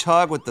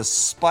hedgehog with the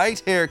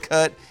spiked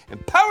haircut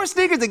and power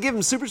sneakers that give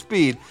him super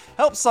speed.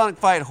 Help Sonic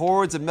fight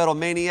hordes of metal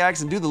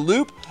maniacs and do the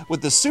loop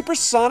with the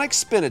supersonic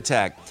spin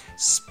attack.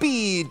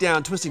 Speed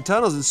down twisting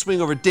tunnels and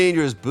swing over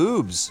dangerous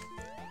boobs.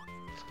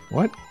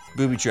 What?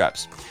 Booby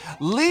traps.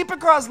 Leap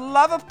across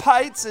lava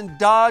pipes and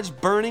dodge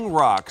burning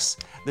rocks.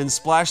 Then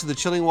splash through the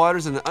chilling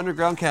waters in an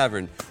underground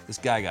cavern. This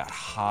guy got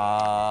high.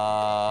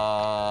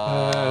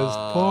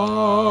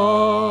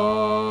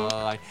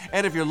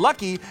 And if you're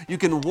lucky, you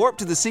can warp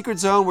to the secret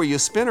zone where you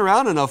spin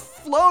around in a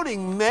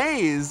floating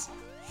maze.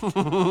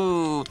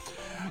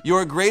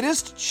 Your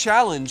greatest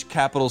challenge,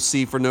 capital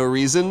C for no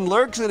reason,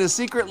 lurks in a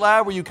secret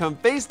lab where you come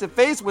face to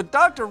face with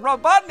Dr.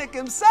 Robotnik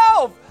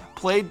himself,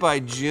 played by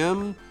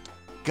Jim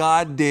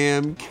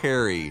goddamn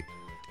Carrey,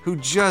 who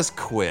just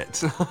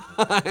quit.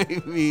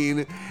 I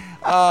mean,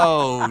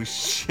 oh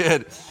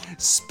shit.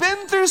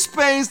 Spin through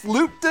space,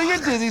 loop till you're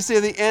dizzy,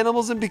 save the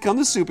animals and become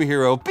the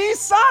superhero. Be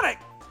Sonic!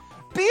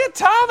 Be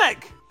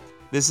atomic!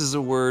 This is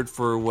a word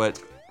for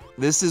what?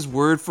 This is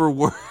word for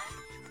word.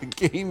 The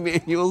game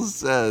manual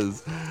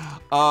says.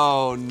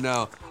 Oh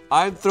no.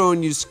 I'm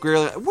throwing you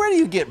squarely. Where do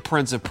you get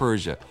Prince of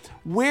Persia?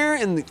 Where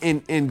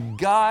in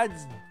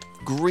God's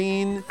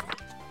green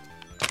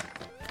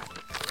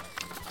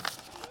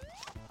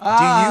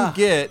do you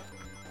get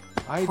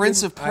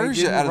Prince of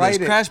Persia out of this?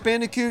 Crash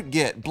Bandicoot?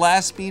 Get.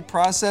 Blast speed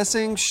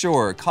processing?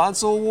 Sure.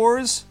 Console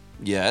Wars?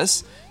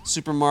 Yes.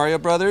 Super Mario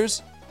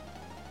Brothers?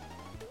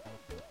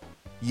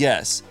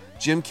 Yes.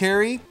 Jim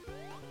Carrey?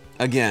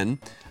 Again.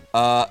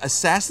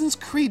 Assassin's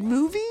Creed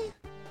movie?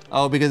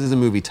 Oh, because it's a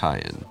movie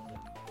tie-in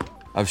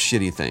of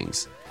shitty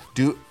things.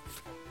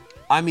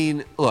 I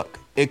mean, look,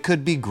 it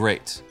could be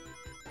great.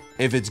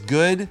 If it's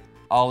good,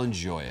 I'll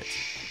enjoy it.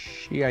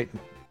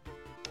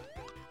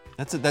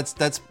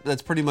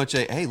 That's pretty much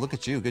a, hey, look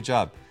at you, good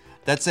job.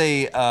 That's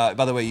a,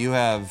 by the way, you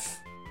have,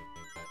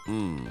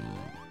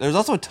 there's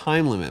also a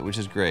time limit, which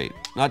is great.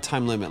 Not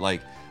time limit,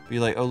 like, be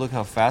like, oh, look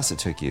how fast it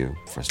took you.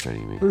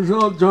 Frustrating me. There's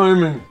no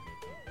timing.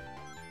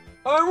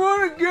 I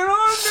want to get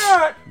on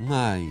that.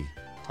 My.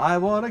 I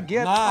want to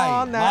get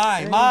on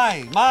that.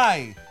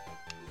 My.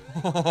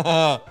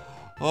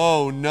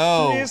 Oh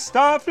no. Please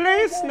stop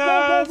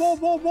listeners.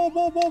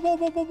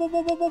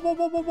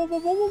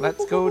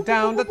 Let's go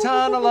down the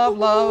tunnel of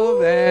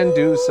love and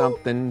do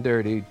something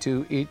dirty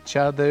to each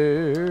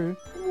other.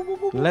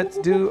 Let's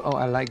do, oh,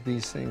 I like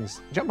these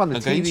things. Jump on the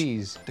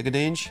TVs. Take a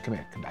dinge. Come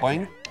here, come back Boing.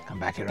 here. Come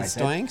back here, I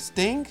said. Stoing,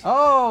 sting.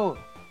 Oh.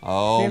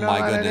 Oh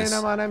my goodness.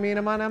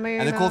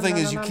 And the cool thing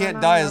is you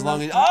can't die as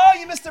long as, oh,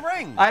 you missed the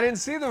ring. I didn't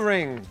see the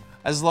ring.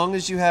 As long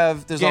as you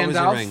have, there's always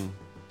a ring.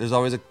 There's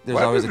always a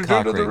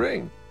cock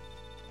ring.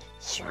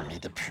 Show me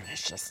the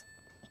precious.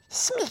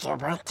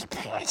 Smeagol want the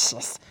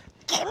precious.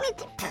 Give me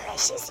the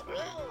precious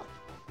ring.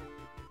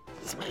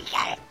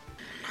 Sweetheart.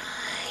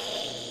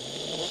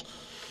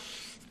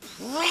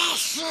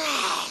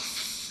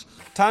 Precious.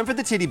 Time for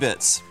the titty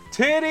bits.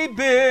 Titty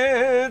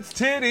bits,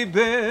 titty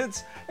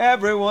bits.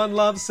 Everyone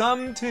loves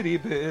some titty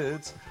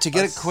bits. To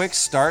get a quick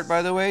start,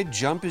 by the way,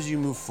 jump as you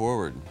move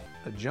forward.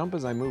 A jump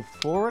as I move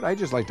forward? I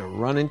just like to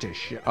run into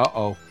shit.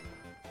 Uh-oh.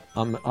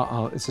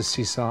 It's a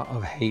seesaw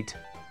of hate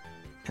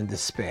and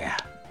despair.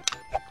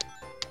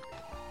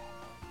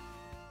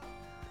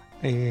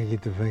 I gotta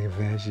get the fucking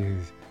fast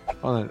shoes.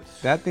 Hold on.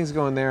 That thing's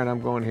going there and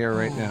I'm going here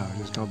right now. I'm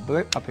just going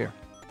blip up here.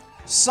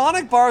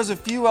 Sonic borrows a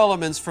few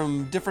elements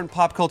from different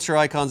pop culture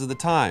icons of the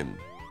time.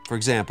 For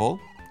example,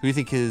 who do you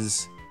think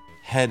his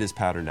head is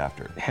patterned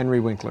after? Henry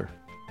Winkler.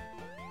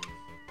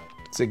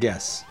 It's a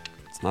guess.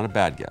 It's not a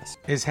bad guess.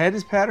 His head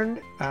is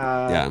patterned?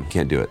 Yeah, you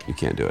can't do it. You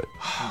can't do it.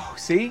 Oh,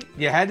 see?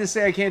 You had to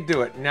say I can't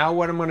do it. Now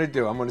what I'm going to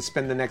do, I'm going to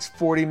spend the next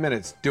 40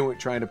 minutes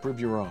trying to prove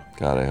you wrong.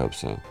 God, I hope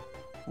so.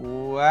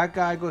 Well, that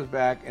guy goes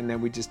back, and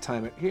then we just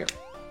time it here.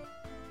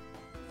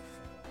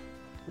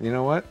 You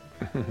know what?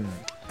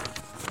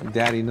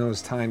 Daddy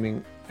knows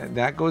timing. And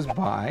that goes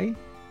by,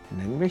 and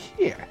then we're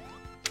here.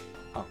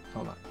 Oh,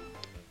 hold on.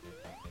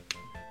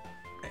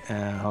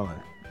 Hold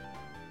on.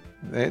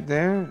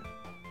 There,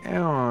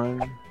 and on.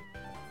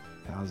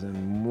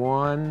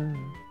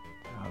 2001,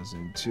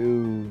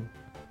 2002,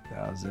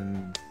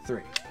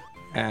 2003.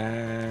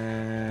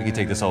 And We can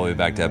take this all the way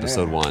back to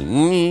episode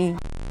 1.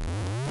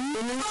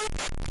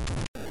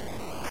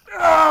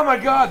 Oh my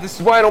God, this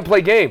is why I don't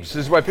play games.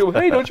 This is why people,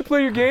 hey, don't you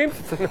play your games?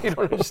 It's like, you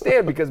don't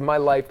understand, because my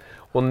life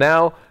will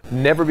now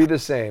never be the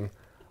same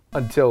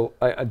until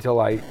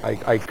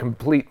I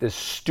complete this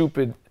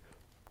stupid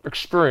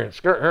experience.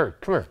 Here,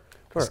 come here.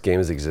 This game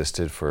has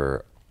existed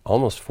for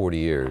almost 40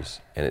 years,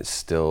 and it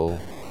still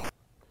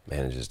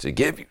manages to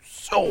give you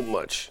so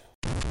much.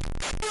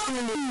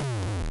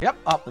 Yep,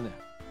 up in there.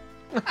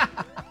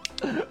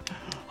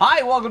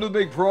 Hi, welcome to the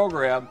big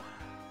program.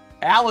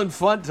 Alan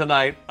Funt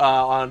tonight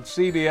on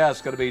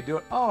CBS going to be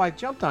doing. Oh, I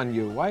jumped on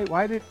you.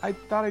 Why did I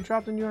thought I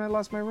dropped on you and I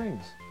lost my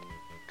rings?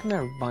 Come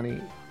here,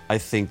 bunny. I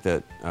think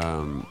that.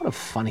 What a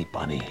funny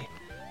bunny,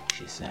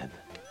 she said.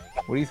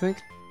 What do you think?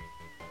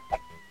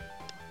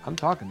 I'm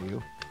talking to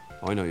you.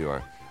 Oh, I know you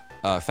are.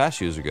 Fast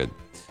shoes are good.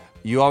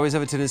 You always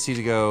have a tendency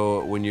to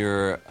go when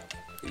you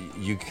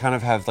kind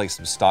of have like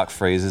some stock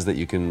phrases that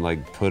you can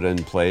like put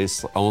in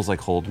place, almost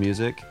like hold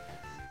music,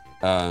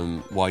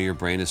 while your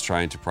brain is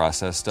trying to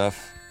process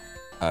stuff.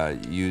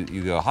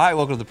 You go, hi,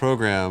 welcome to the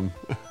program,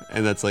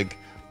 and that's like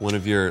one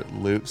of your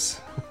loops.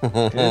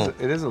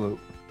 It is a loop.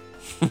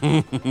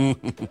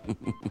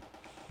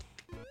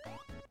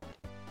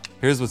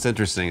 Here's what's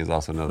interesting is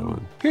also another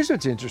one. Here's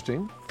what's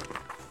interesting.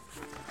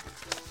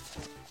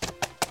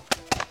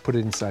 Put it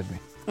inside me.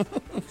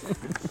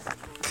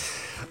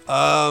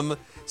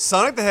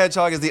 Sonic the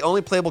Hedgehog is the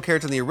only playable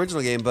character in the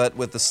original game, but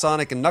with the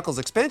Sonic and Knuckles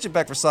expansion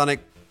pack for Sonic,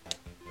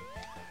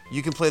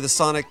 you can play the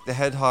Sonic the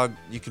Hedgehog.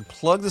 You can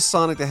plug the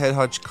Sonic the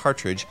Hedgehog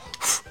cartridge.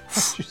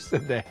 You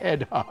said the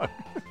Hedgehog.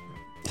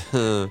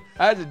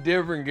 That's a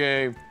different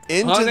game.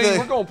 Honey,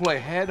 we're gonna play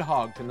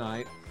Hedgehog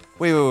tonight.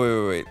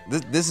 Wait.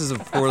 This is a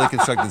poorly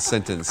constructed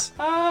sentence.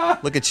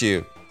 Look at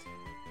you.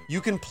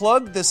 You can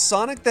plug the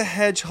Sonic the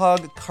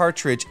Hedgehog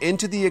cartridge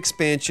into the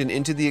expansion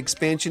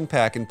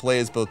pack and play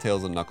as both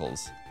Tails and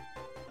Knuckles.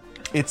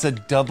 It's a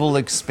double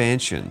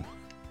expansion.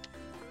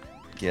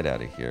 Get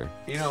out of here.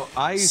 You know,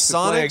 I used to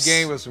play a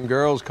game with some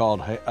girls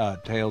called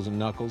Tails and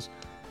Knuckles.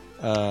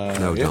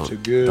 No, it's don't. a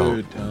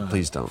good don't.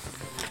 Please don't.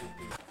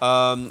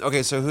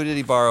 Okay, so who did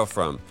he borrow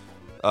from?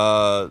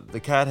 The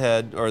cat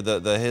head, or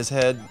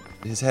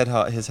his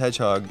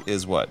hedgehog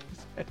is what?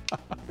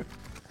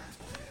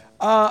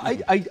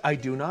 I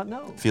do not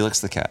know. Felix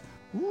the cat.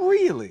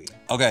 Really?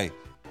 Okay.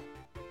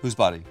 Whose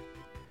body?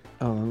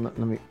 Oh, let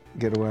me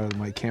get away with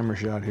my camera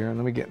shot here.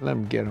 Let me get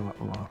him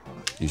off.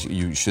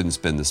 You shouldn't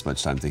spend this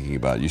much time thinking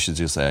about it. You should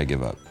just say, I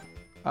give up.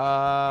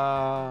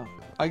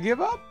 I give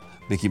up?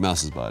 Mickey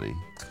Mouse's body.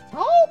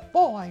 Oh,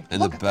 boy.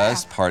 And the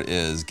best part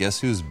is, guess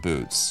whose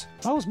boots?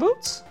 Those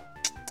boots?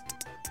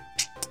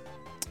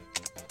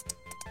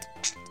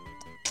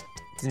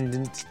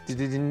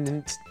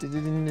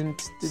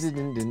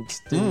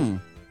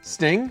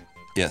 Sting?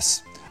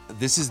 Yes.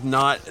 This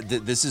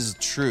is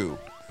true.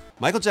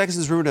 Michael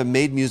Jackson's rumored to have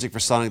made music for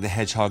Sonic the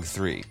Hedgehog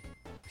 3.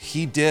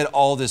 He did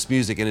all this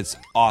music and it's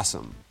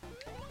awesome.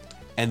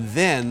 And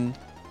then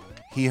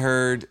he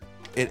heard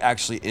it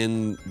actually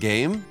in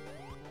game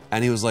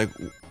and he was like,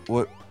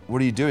 what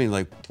are you doing?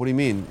 Like, what do you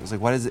mean? It's like,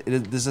 why does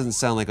this doesn't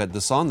sound like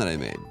the song that I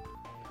made. And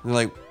they're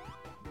like,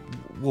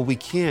 well, we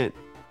can't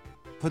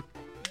put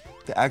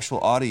the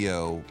actual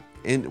audio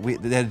in.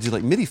 They had to do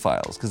like MIDI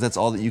files because that's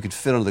all that you could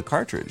fit onto the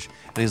cartridge.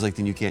 And he's like,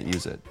 then you can't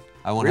use it.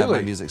 I won't have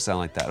my music sound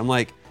like that. I'm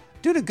like,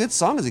 dude, a good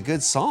song is a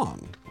good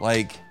song.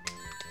 Like,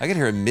 I could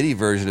hear a MIDI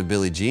version of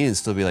Billie Jean and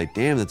still be like,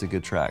 damn, that's a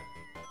good track.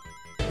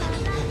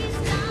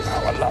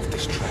 Oh, I love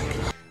this track.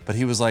 But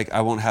he was like,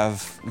 I won't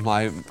have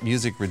my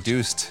music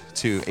reduced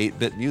to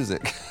 8-bit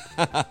music.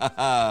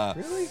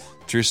 Really?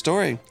 True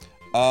story.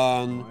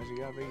 Why'd you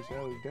gotta make it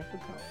so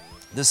difficult?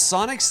 The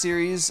Sonic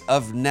series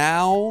of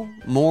now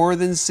more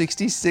than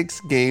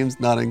 66 games,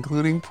 not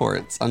including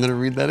ports. I'm going to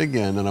read that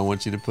again, and I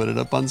want you to put it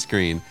up on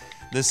screen.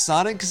 The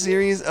Sonic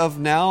series of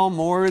now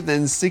more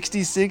than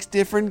 66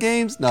 different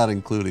games, not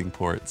including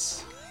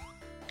ports.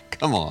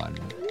 Come on.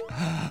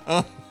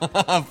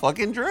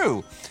 Fucking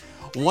Drew.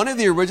 One of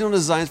the original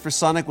designs for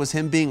Sonic was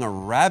him being a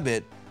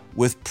rabbit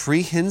with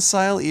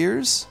prehensile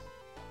ears.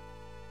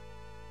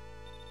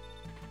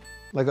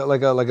 Like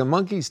a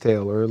monkey's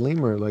tail or a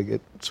lemur, like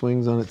it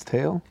swings on its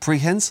tail.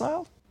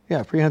 Prehensile?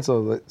 Yeah,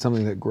 prehensile, like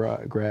something that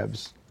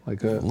grabs.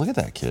 Like a look at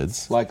that,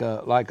 kids. Like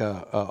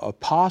a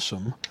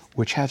possum,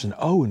 which has an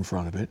O in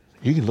front of it.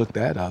 You can look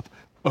that up.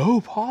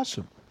 Oh,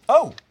 possum.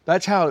 Oh,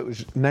 that's how it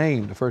was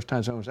named the first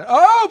time someone said,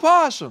 "Oh,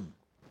 possum."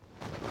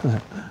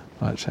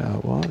 That's how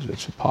it was.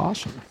 It's a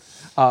possum.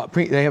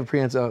 They have a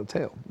prehensile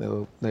tail.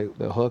 They'll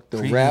hook,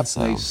 they'll wrap,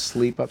 they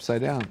sleep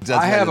upside down.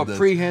 I have a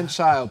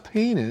prehensile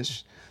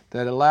penis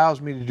that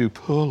allows me to do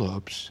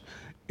pull-ups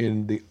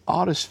in the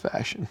oddest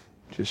fashion.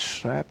 Just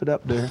strap it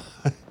up there,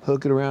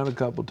 hook it around a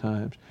couple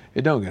times.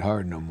 It don't get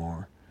hard no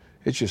more.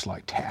 It's just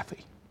like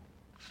taffy.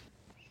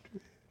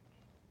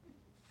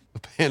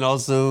 And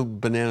also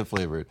banana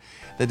flavored.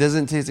 That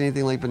doesn't taste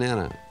anything like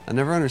banana. I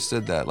never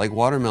understood that. Like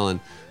watermelon.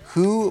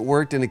 Who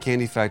worked in a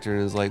candy factory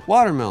and is like,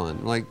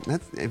 watermelon? Like,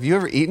 have you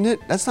ever eaten it?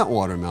 That's not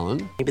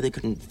watermelon. Maybe they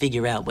couldn't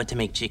figure out what to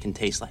make chicken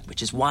taste like,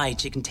 which is why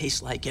chicken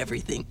tastes like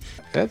everything.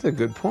 That's a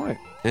good point.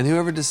 And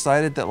whoever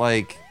decided that,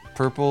 like,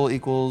 purple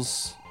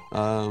equals,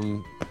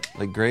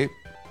 like, grape?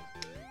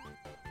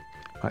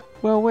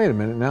 Well, wait a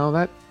minute. Now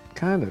that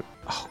kind of...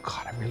 Oh,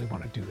 God, I really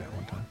want to do that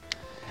one time.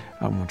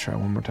 I'm going to try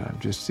one more time.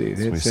 Just see.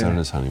 So we started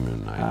his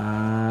honeymoon night.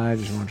 I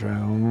just want to try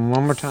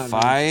one more time.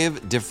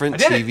 5 different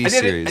TV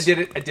series. I did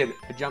it.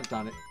 I jumped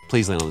on it.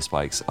 Please land on the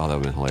spikes. Oh, that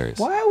would have been hilarious.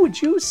 Why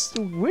would you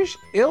wish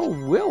ill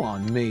will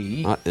on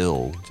me? Not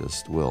ill,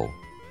 just will.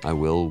 I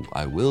will you?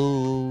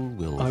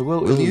 I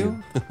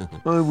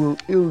will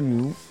ill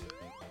you.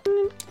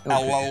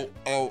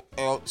 Okay.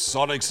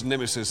 Sonic's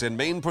nemesis and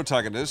main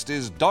protagonist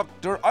is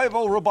Dr.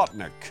 Ivo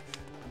Robotnik.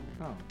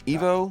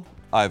 Ivo?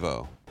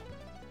 Ivo.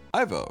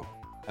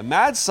 A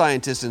mad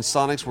scientist in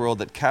Sonic's world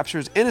that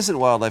captures innocent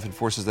wildlife and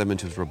forces them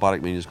into his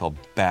robotic minions called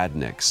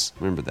Badniks.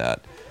 Remember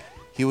that.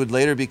 He would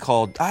later be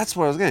called, that's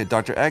what I was going to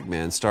Dr.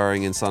 Eggman,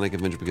 starring in Sonic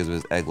Adventure because of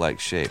his egg-like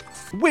shape.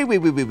 Wait.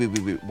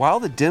 While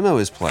the demo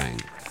is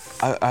playing,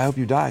 I hope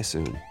you die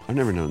soon. I've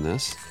never known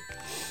this.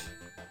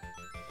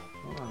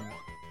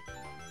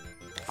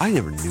 I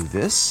never knew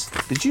this.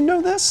 Did you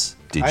know this?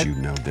 Did you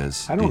know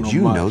this? I don't know Did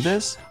you much. know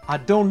this? I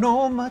don't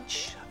know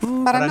much,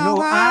 but I know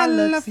I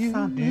love you.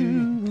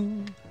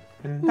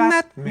 And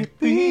let me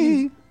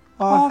be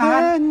all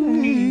I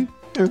need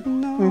to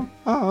know.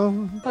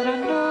 But I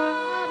know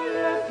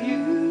I love you.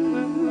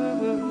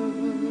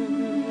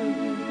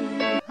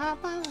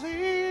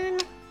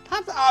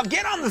 Oh,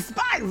 get on the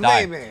spikes,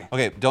 baby.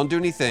 Okay, don't do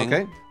anything.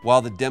 Okay.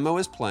 While the demo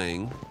is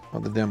playing.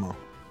 While the demo.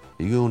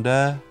 You gonna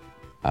die?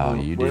 Oh,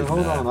 you did.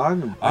 Hold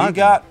on. I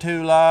got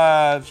 2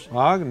 lives.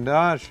 I can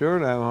die, sure.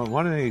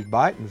 One of these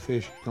biting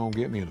fish is going to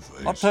get me in the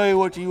face. I'll tell you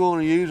what you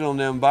want to use on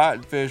them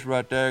biting fish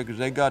right there, because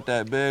they got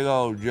that big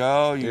old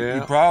jaw.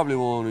 You probably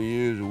want to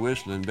use a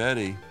Whistling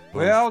Betty.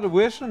 Well, the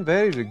Whistling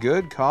Betty's a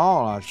good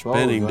call, I suppose.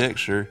 Spinning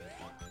Dixer.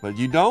 But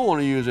you don't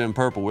want to use them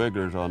purple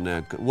wigglers on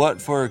them.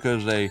 What for?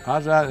 Because they...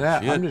 How's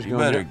that? Shit, I'm just you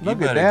going better, to... Look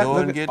you at better that. go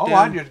and get them.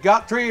 I just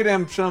got 3 of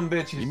them some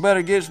bitches. You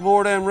better get some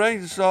more of them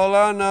rings, that's all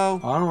I know.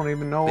 I don't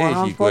even know what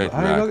I'm supposed to...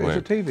 Hey, look, it's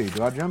a TV.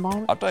 Do I jump on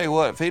it? I'll tell you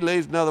what, if he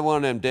leaves another one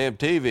of them damn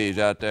TVs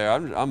out there,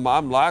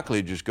 I'm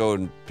likely just go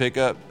and pick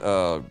up,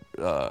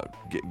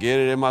 get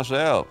it in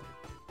myself.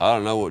 I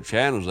don't know what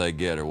channels they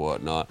get or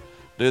whatnot.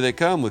 Do they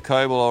come with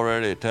cable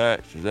already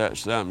attached? Is that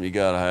something you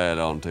got to add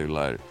on to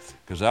later?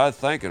 Because I was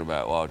thinking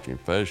about watching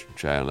Fishing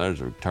Channel.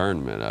 There's a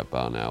tournament up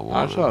on that one.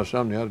 I saw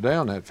something the other day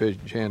on that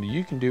Fishing Channel.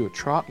 You can do a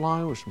trot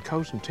line with some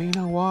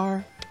Cosentino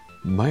wire.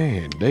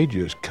 Man, they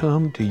just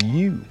come to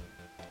you.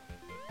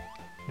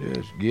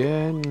 Just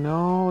getting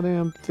all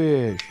them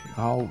fish.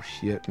 Oh,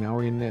 shit. Now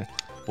we're in there.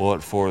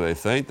 What for? They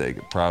think they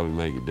could probably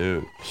make it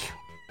do it.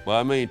 Well,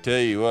 I mean, tell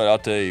you what. I'll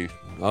tell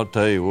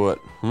you what.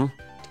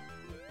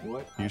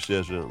 What? You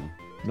said something.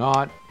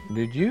 Not.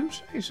 Did you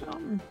say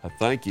something? I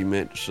think you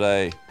meant to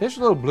say. This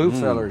little blue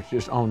feller is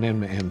just on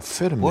them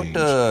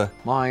amphetamines.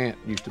 My aunt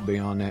used to be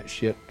on that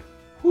shit.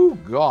 Whoo,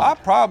 God. I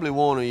probably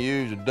want to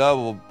use a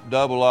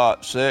double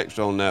 06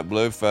 on that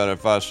blue fella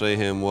if I see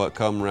him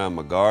come around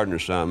my garden or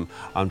something.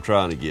 I'm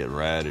trying to get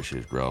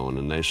radishes growing,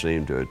 and they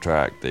seem to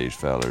attract these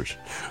fellers.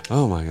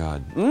 Oh my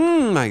God.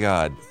 My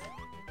God.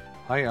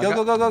 Hey,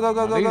 go. These are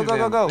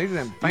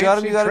them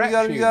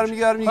You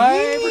got him.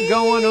 Hey, we're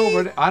going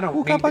over it. I don't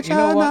need to, you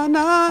know what?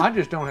 I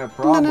just don't have a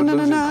problem with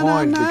losing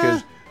coins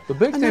because the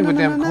big thing with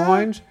them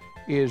coins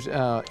is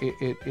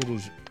it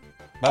is...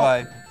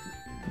 Bye-bye.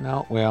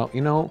 No, well, you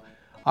know,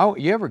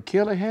 you ever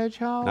kill a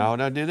hedgehog?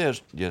 No, do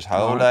this. Just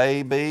hold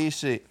A, B,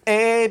 C.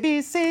 A,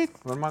 B, C.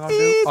 What am I going to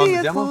do? On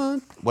the demo?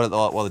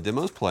 While the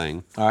demo's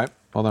playing. All right.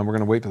 Well, then we're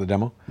going to wait for the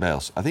demo.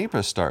 Bells. I think you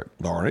press start.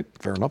 All right.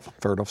 Fair enough,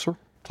 sir.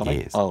 Tonight.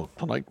 Yes. Oh,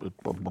 tonight.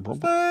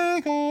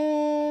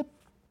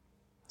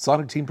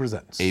 Sonic Team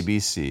presents.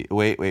 ABC.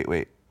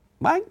 Wait.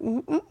 Mike?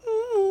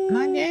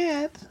 Not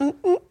yet.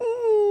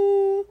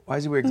 Why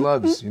does he wear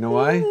gloves? You know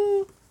why?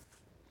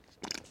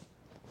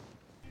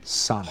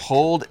 Sonic.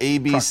 Hold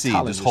ABC.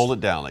 Proctologist. Just hold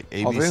it down like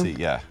ABC. really?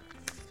 Yeah.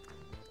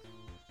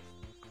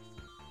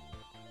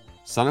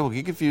 Sonic will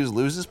get confused,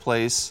 lose his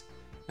place,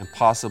 and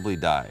possibly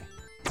die.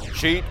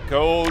 Cheat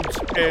codes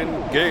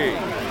engage.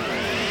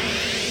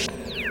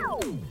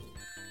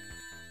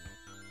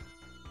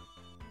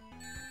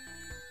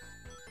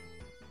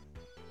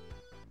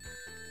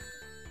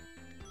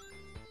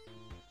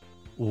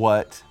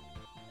 What?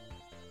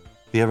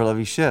 The Ever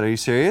Loving Shit. Are you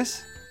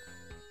serious?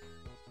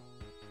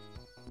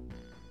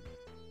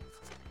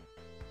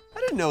 I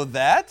didn't know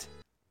that.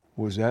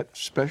 Was that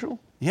special?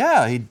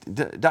 Yeah, he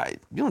died.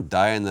 You don't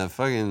die in the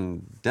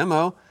fucking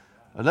demo.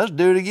 Let's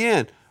do it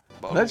again.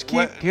 Let's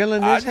keep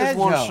killing I this just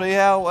want to hedgehog. see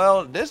how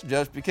well this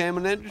just became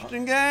an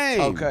interesting game.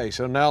 Okay,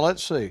 so now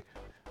let's see.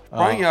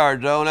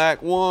 Springyard Zone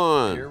Act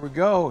 1. Here we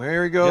go.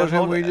 Here he goes, Just and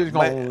hold we it- just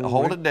wait, going.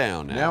 hold it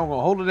down now. Now we're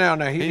gonna hold it down.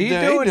 Now he's He's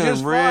doing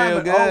just real fine.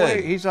 But, good. oh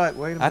wait, he's like,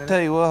 wait a minute. I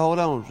tell you what, hold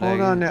on a second.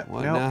 Hold on now.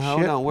 What, No, now,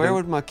 hold shit. on. Where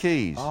was my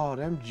keys? Oh,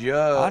 them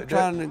drugs. I'm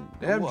trying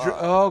to.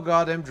 Oh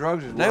God, them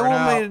drugs is They wearing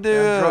want out. me to do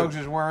them it. drugs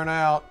is wearing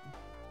out.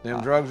 Them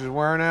drugs is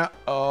wearing out.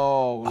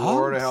 Oh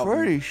Lord, help I'm me.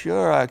 pretty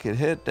sure I could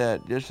hit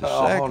that just a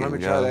Oh, second let me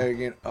try ago. that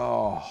again.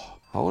 Oh,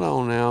 Hold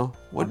on now.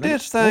 What let me-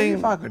 this let me thing?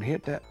 If I could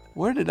hit that.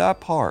 Where did I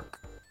park?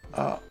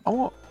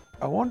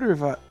 I wonder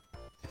if I.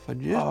 If I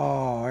just.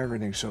 Oh,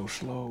 everything's so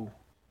slow.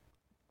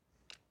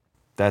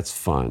 That's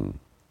fun.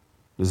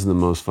 This is the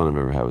most fun I've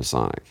ever had with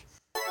Sonic.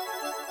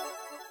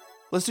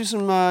 Let's do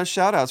some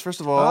shout outs.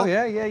 First of all, Oh,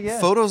 yeah.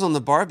 Photos on the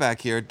bar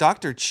back here.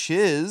 Dr.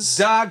 Chiz.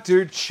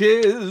 Dr.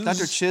 Chiz.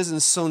 Dr. Chiz and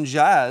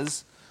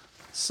Sonjaz.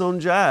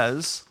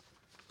 Sonjaz.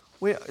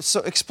 Wait,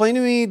 so explain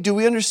to me, do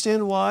we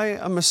understand why?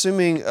 I'm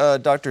assuming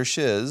Dr.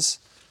 Chiz.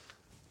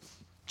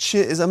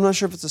 Chiz, I'm not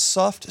sure if it's a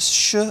soft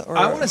sh or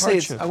I a want to say hard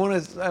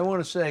it's. sh. I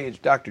want to say it's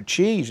Dr.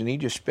 Cheese, and he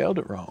just spelled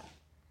it wrong.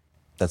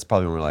 That's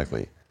probably more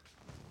likely.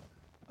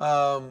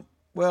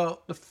 Well,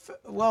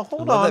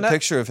 hold I love on. that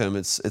picture of him.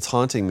 It's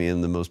haunting me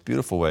in the most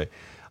beautiful way.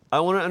 I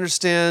want to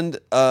understand,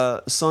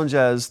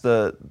 Sonjaz,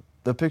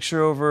 the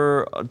picture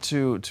over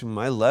to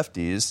my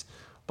lefties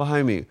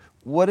behind me.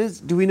 What is?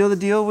 Do we know the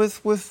deal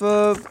with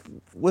the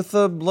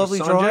lovely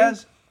With drawing?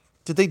 Sonjaz?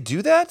 Did they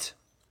do that?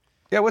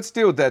 Yeah, let's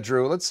deal with that,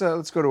 Drew. Let's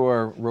go to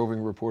our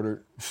roving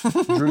reporter,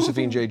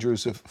 Drusephine J.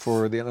 Drusef,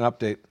 for an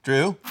update.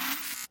 Drew.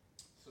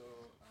 So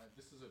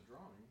this is a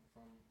drawing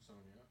from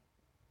Sonia,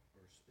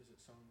 or is it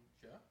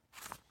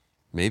Sonja?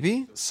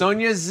 Maybe.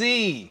 Sonia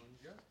Z.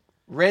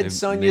 Red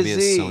Sonia Maybe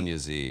Z. it's Sonia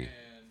Z.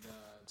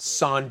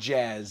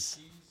 Sonjaz.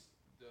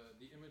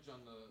 The image on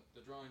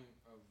the drawing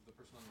of the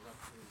person on the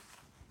left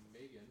is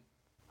Megan.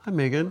 Hi,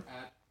 Megan.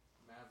 At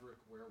Maverick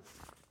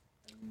Werewolf.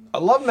 I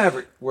love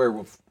Maverick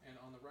Werewolf. And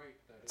on the right,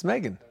 It's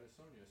Megan. that is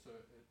Sonia. So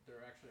they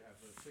actually have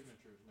the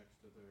signatures next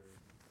to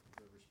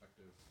their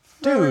respective.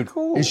 Very Dude,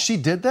 cool. is she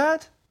did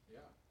that? Yeah.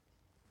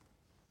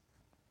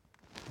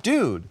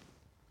 Dude.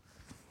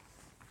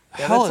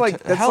 Yeah, hella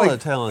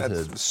that's talented.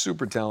 That's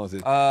super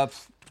talented.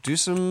 Do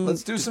some.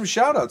 Let's do some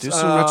shout-outs. Do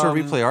some retro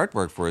replay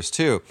artwork for us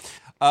too.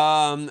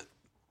 At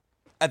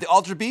the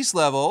Ultra Beast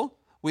level,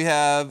 we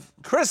have.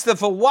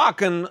 Christopher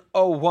Walken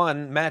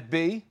 01, Matt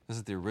B. Is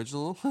it the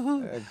original?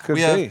 Could we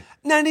be. have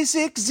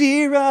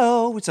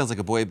 96.0, which sounds like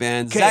a boy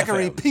band. KFM.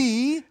 Zachary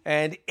P.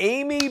 And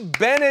Amy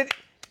Bennett.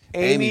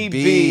 Amy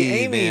B,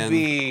 Amy man.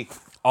 B.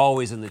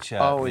 Always in the chat.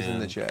 Always man.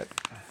 in the chat.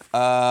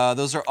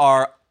 Those are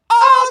our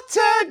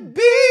Altered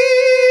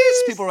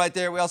Beast people right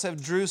there. We also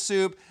have Drew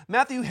Soup,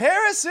 Matthew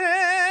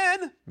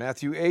Harrison.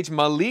 Matthew H.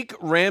 Malik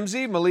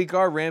Ramsey. Malik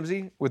R.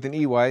 Ramsey with an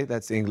EY.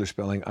 That's the English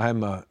spelling. I'm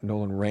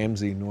Nolan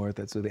Ramsey North.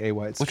 That's with the AY.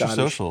 It's What's Scottish.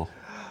 your social?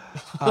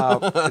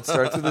 It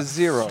starts with a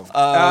 0.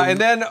 And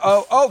then,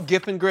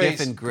 Giffen Grace.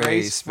 Giffen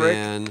Grace, Frick.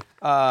 man.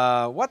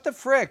 What the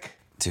frick?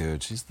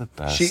 Dude, she's the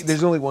best.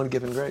 There's only one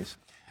Giffen Grace.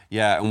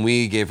 Yeah, and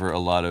we gave her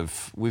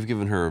we've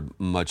given her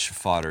much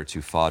fodder to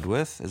fod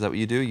with. Is that what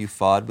you do? You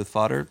fod with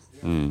fodder?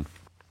 Yeah.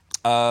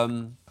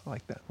 I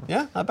like that one.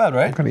 Yeah, not bad,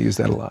 right? I'm going to use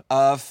that a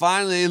lot.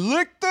 Finally,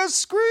 lick the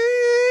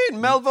screen!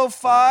 Melvo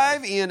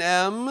 5, Ian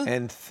M.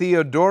 And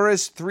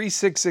Theodorus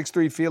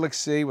 3663, Felix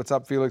C. What's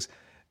up, Felix?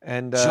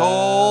 And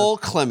Joel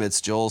Clements,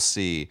 Joel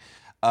C.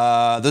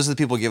 Those are the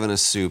people giving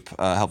us soup,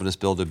 helping us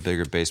build a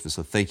bigger basement.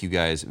 So thank you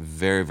guys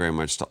very, very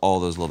much to all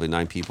those lovely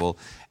 9 people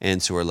and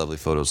to our lovely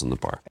photos on the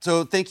bar.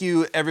 So thank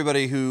you,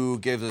 everybody who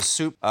gave us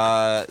soup.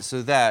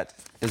 So that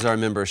is our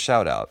member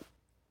shout out.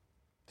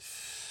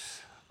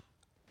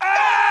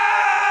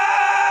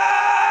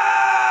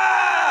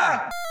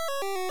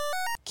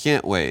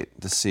 Can't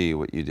wait to see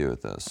what you do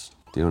with this.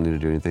 You don't need to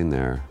do anything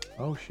there.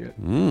 Oh, shit.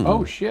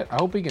 Oh, shit. I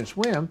hope he can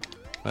swim.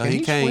 Well, Can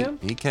he can't. swim?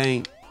 He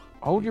can't.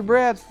 Hold your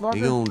breath, fucker.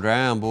 He gonna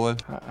drown, boy.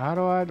 What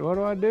do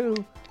I do?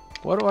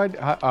 What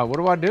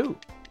do I do?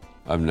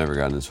 I've never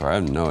gotten this far. I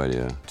have no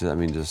idea. I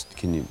mean,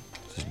 can you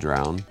Just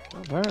drown.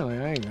 Apparently,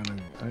 I ain't gonna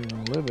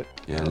live it.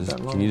 Yeah, Not that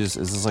long. is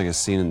this like a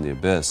scene in the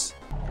abyss?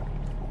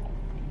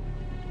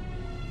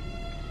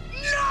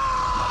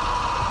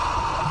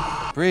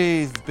 No!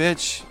 Breathe,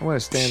 bitch. I'm gonna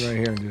stand right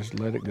here and just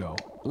let it go.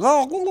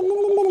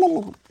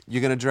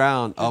 You're gonna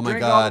drown. Oh my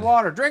Drink god. all the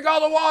water. Drink all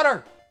the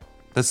water.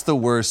 That's the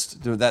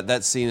worst. Dude,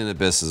 that scene in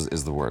Abyss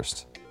is the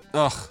worst.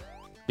 Ugh.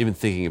 Even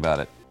thinking about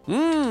it.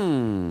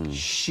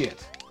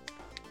 Shit.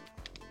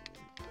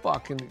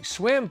 Fucking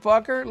swim,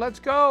 fucker. Let's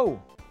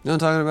go. You know what I'm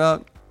talking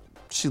about?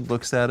 She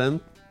looks at him.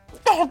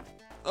 Now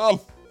fight!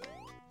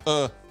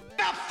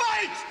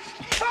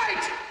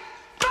 Fight!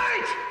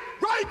 Fight!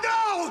 Right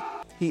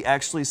now! He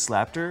actually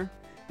slapped her,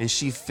 and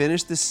she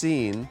finished the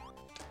scene,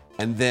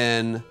 and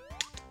then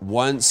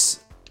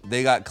once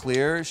they got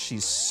clear, she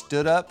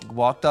stood up,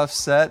 walked off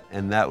set,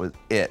 and that was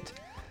it.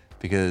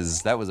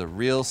 Because that was a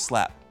real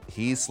slap.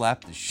 He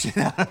slapped the shit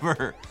out of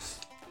her.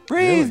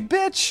 Breathe,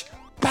 bitch!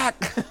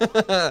 Back!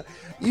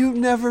 You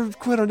never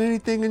quit on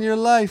anything in your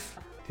life.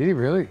 Did he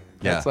really?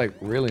 Yeah. That's like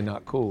really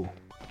not cool.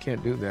 You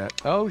can't do that.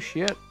 Oh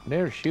shit,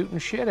 they're shooting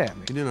shit at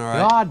me. You doing all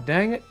right? God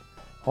dang it.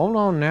 Hold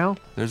on now.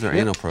 There's our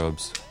Shit. anal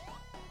probes.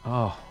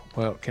 Oh,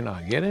 well, can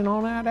I get in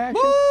on that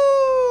action?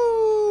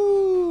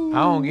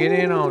 I want to get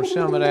in on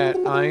some of that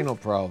anal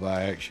probe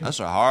action. That's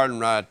a hard one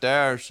right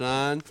there,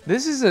 son.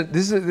 This is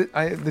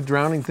the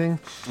drowning thing.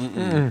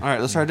 All right,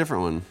 let's try a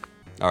different one.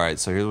 All right,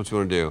 so here's what you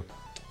want to do.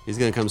 He's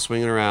going to come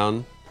swinging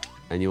around,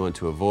 and you want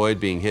to avoid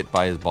being hit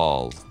by his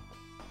balls.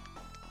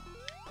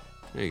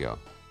 There you go.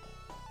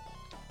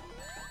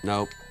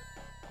 Nope.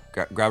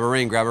 Grab a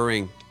ring, grab a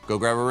ring. Go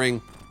grab a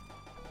ring.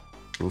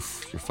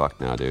 Oof, you're fucked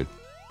now, dude.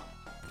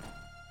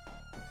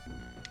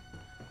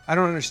 I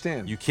don't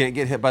understand. You can't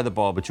get hit by the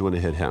ball, but you want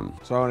to hit him.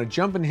 So I want to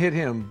jump and hit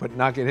him, but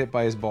not get hit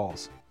by his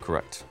balls.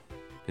 Correct.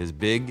 His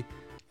big,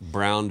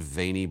 brown,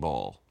 veiny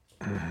ball.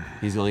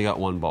 He's only got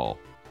one ball.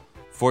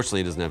 Fortunately,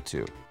 he doesn't have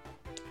two.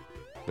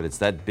 But it's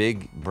that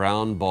big,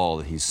 brown ball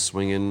that he's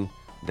swinging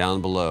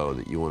down below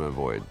that you want to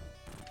avoid.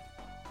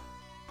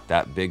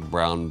 That big,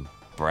 brown,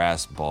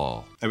 brass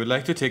ball. I would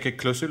like to take a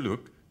closer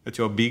look at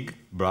your big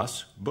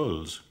brass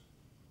balls.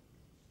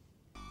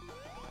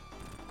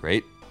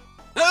 Great.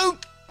 Oh!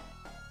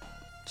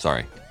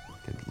 Sorry.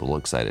 Get a little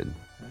excited.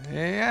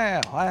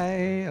 Yeah,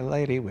 hey, a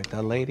lady with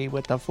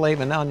the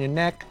flavin' on your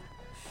neck,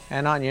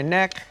 and on your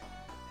neck,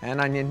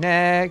 and on your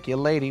neck, you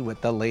lady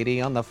with the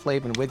lady on the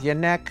flavin' with your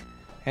neck.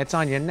 It's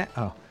on your neck.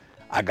 Oh,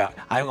 I'm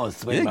gonna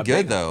swing You my did good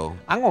big, though.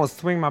 I'm gonna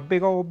swing my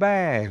big old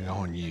bag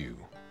on you.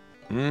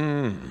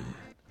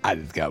 I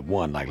just got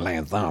one like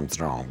Lance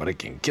Armstrong, but it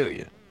can kill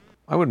you.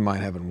 I wouldn't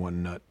mind having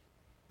one nut.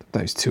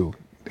 Those two,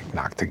 they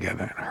knock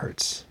together and it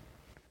hurts.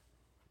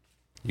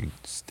 You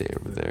stay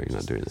over there. You're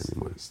not doing that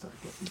anymore.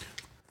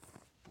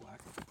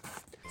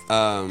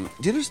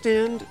 Do you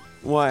understand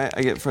why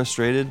I get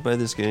frustrated by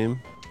this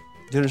game?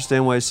 Do you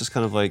understand why it's just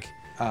kind of like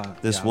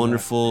this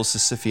wonderful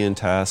Sisyphean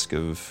task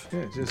of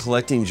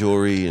collecting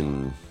jewelry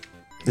and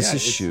this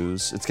is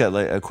shoes. It's got,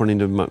 like, according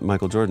to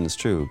Michael Jordan, it's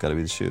true. Got to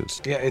be the shoes.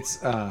 Yeah,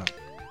 it's a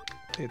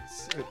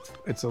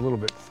little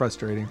bit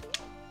frustrating.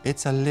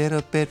 It's a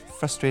little bit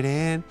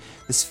frustrating.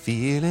 This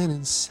feeling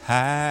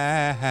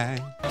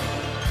inside.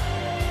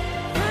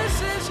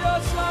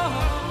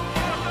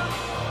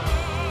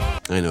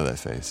 I know that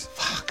face.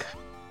 Fuck.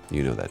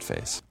 You know that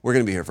face. We're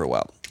going to be here for a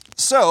while.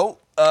 So,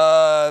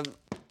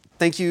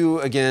 thank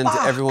you again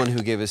to everyone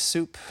who gave us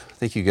soup.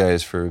 Thank you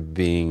guys for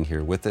being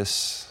here with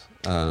us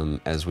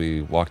as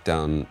we walk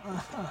down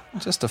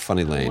just a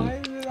funny lane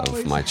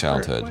of my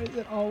childhood. Why does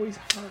it always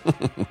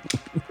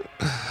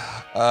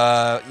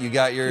hurt? You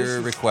got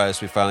your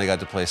request. We finally got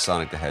to play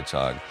Sonic the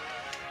Hedgehog.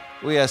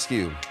 We ask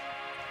you,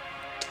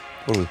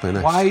 what do we play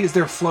next? Why is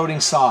there floating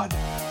sod?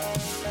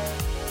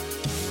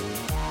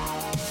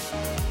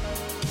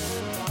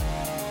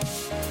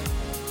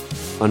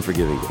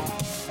 Unforgiving game.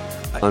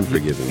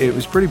 Unforgiving. It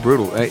was pretty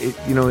brutal.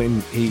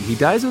 And he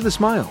dies with a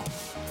smile.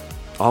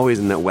 Always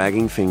in that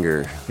wagging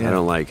finger. Yeah. I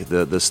don't like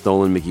the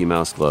stolen Mickey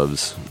Mouse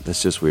gloves.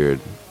 That's just weird.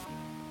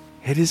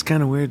 It is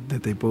kind of weird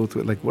that they both,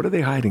 like, what are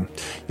they hiding?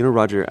 You know,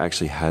 Roger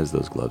actually has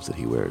those gloves that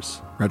he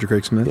wears. Roger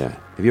Craig Smith? Yeah.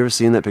 Have you ever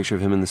seen that picture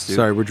of him in the suit?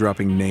 Sorry, we're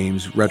dropping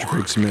names. Roger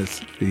Craig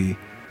Smith, the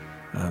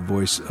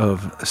voice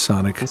of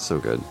Sonic. That's so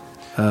good.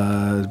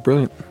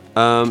 Brilliant. You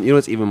know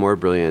what's even more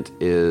brilliant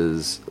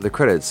is the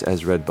credits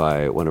as read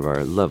by one of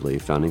our lovely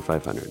Founding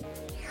 500.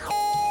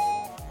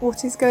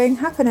 What is going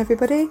to happen,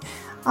 everybody?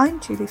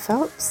 I'm Julie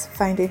Phelps,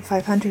 Founding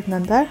 500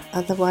 member,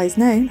 otherwise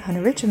known and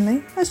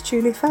originally as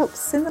Julie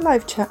Phelps in the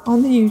live chat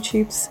on the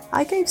YouTubes.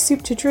 I gave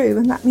soup to Drew,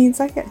 and that means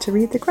I get to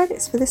read the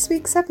credits for this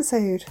week's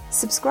episode.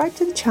 Subscribe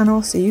to the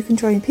channel so you can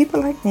join people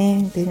like me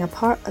in being a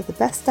part of the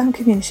best damn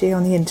community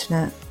on the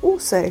internet.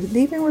 Also,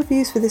 leaving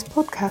reviews for this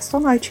podcast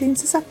on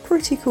iTunes is a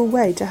pretty cool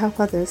way to help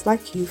others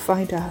like you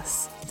find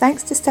us.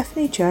 Thanks to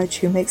Stephanie Judge,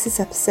 who makes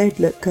this episode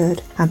look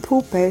good, and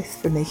Paul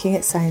Both for making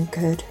it sound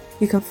good.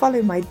 You can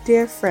follow my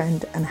dear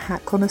friend and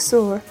hat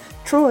connoisseur,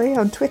 Troy,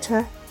 on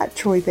Twitter at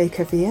Troy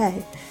Baker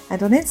VA,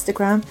 and on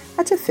Instagram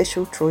at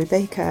official Troy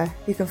Baker.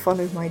 You can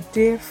follow my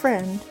dear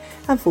friend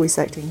and voice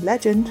acting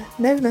legend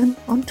Nolan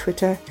on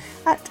Twitter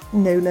at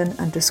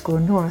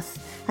Nolan_North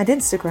and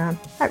Instagram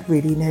at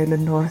Really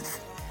Nolan North.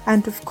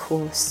 And of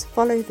course,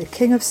 follow the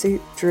King of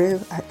Soup,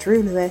 Drew, at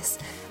Drew Lewis,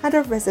 and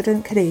our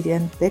resident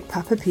Canadian Big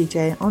Papa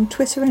PJ on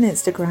Twitter and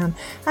Instagram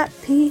at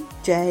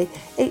PJHAARSMA.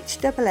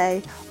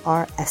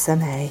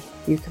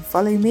 You can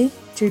follow me,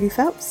 Julie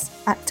Phelps,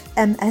 at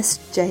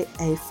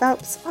MSJA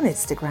Phelps on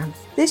Instagram.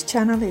 This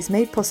channel is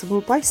made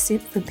possible by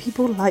soup from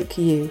people like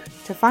you.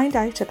 To find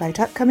out about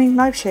upcoming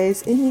live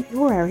shows in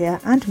your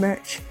area and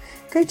merch,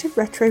 go to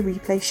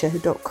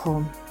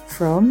RetroReplayShow.com.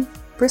 From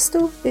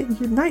Bristol in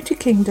United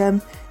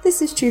Kingdom,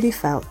 this is Julie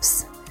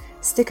Phelps.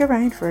 Stick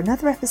around for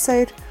another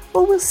episode,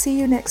 or we'll see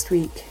you next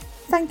week.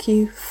 Thank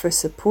you for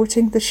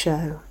supporting the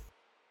show.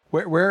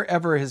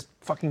 Wherever has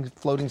fucking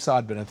floating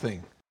sod been a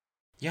thing?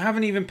 You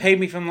haven't even paid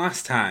me from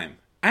last time.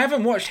 I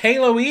haven't watched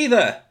Halo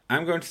either.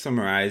 I'm going to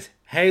summarize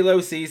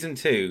Halo Season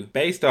 2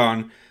 based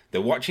on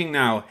the Watching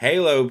Now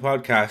Halo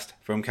podcast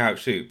from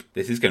Couch Soup.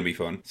 This is going to be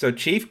fun. So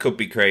Chief could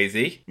be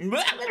crazy.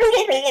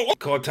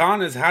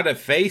 Cortana's had a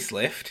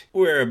facelift.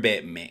 We're a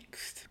bit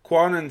mixed.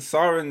 Quan and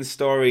Soren's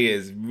story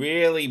is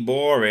really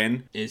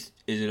boring. Is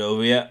it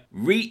over yet?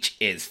 Reach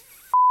is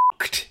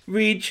fucked.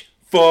 Reach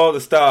for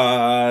the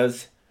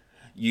stars.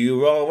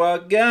 You all are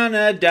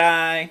gonna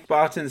die.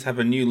 Spartans have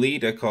a new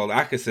leader called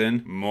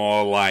Ackerson.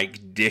 More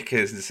like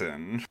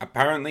Dickerson.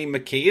 Apparently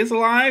McKee is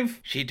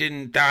alive. She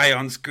didn't die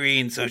on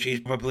screen, so she's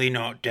probably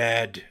not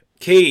dead.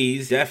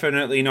 Key's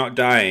definitely not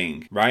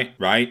dying. Right.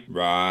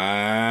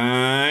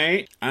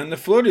 And the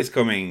flood is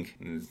coming.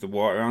 Is the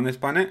water on this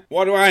planet?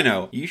 What do I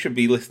know? You should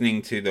be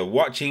listening to the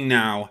Watching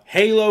Now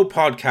Halo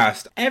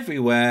podcast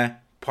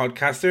everywhere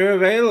podcasts are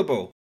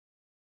available.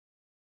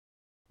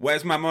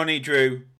 Where's my money, Drew?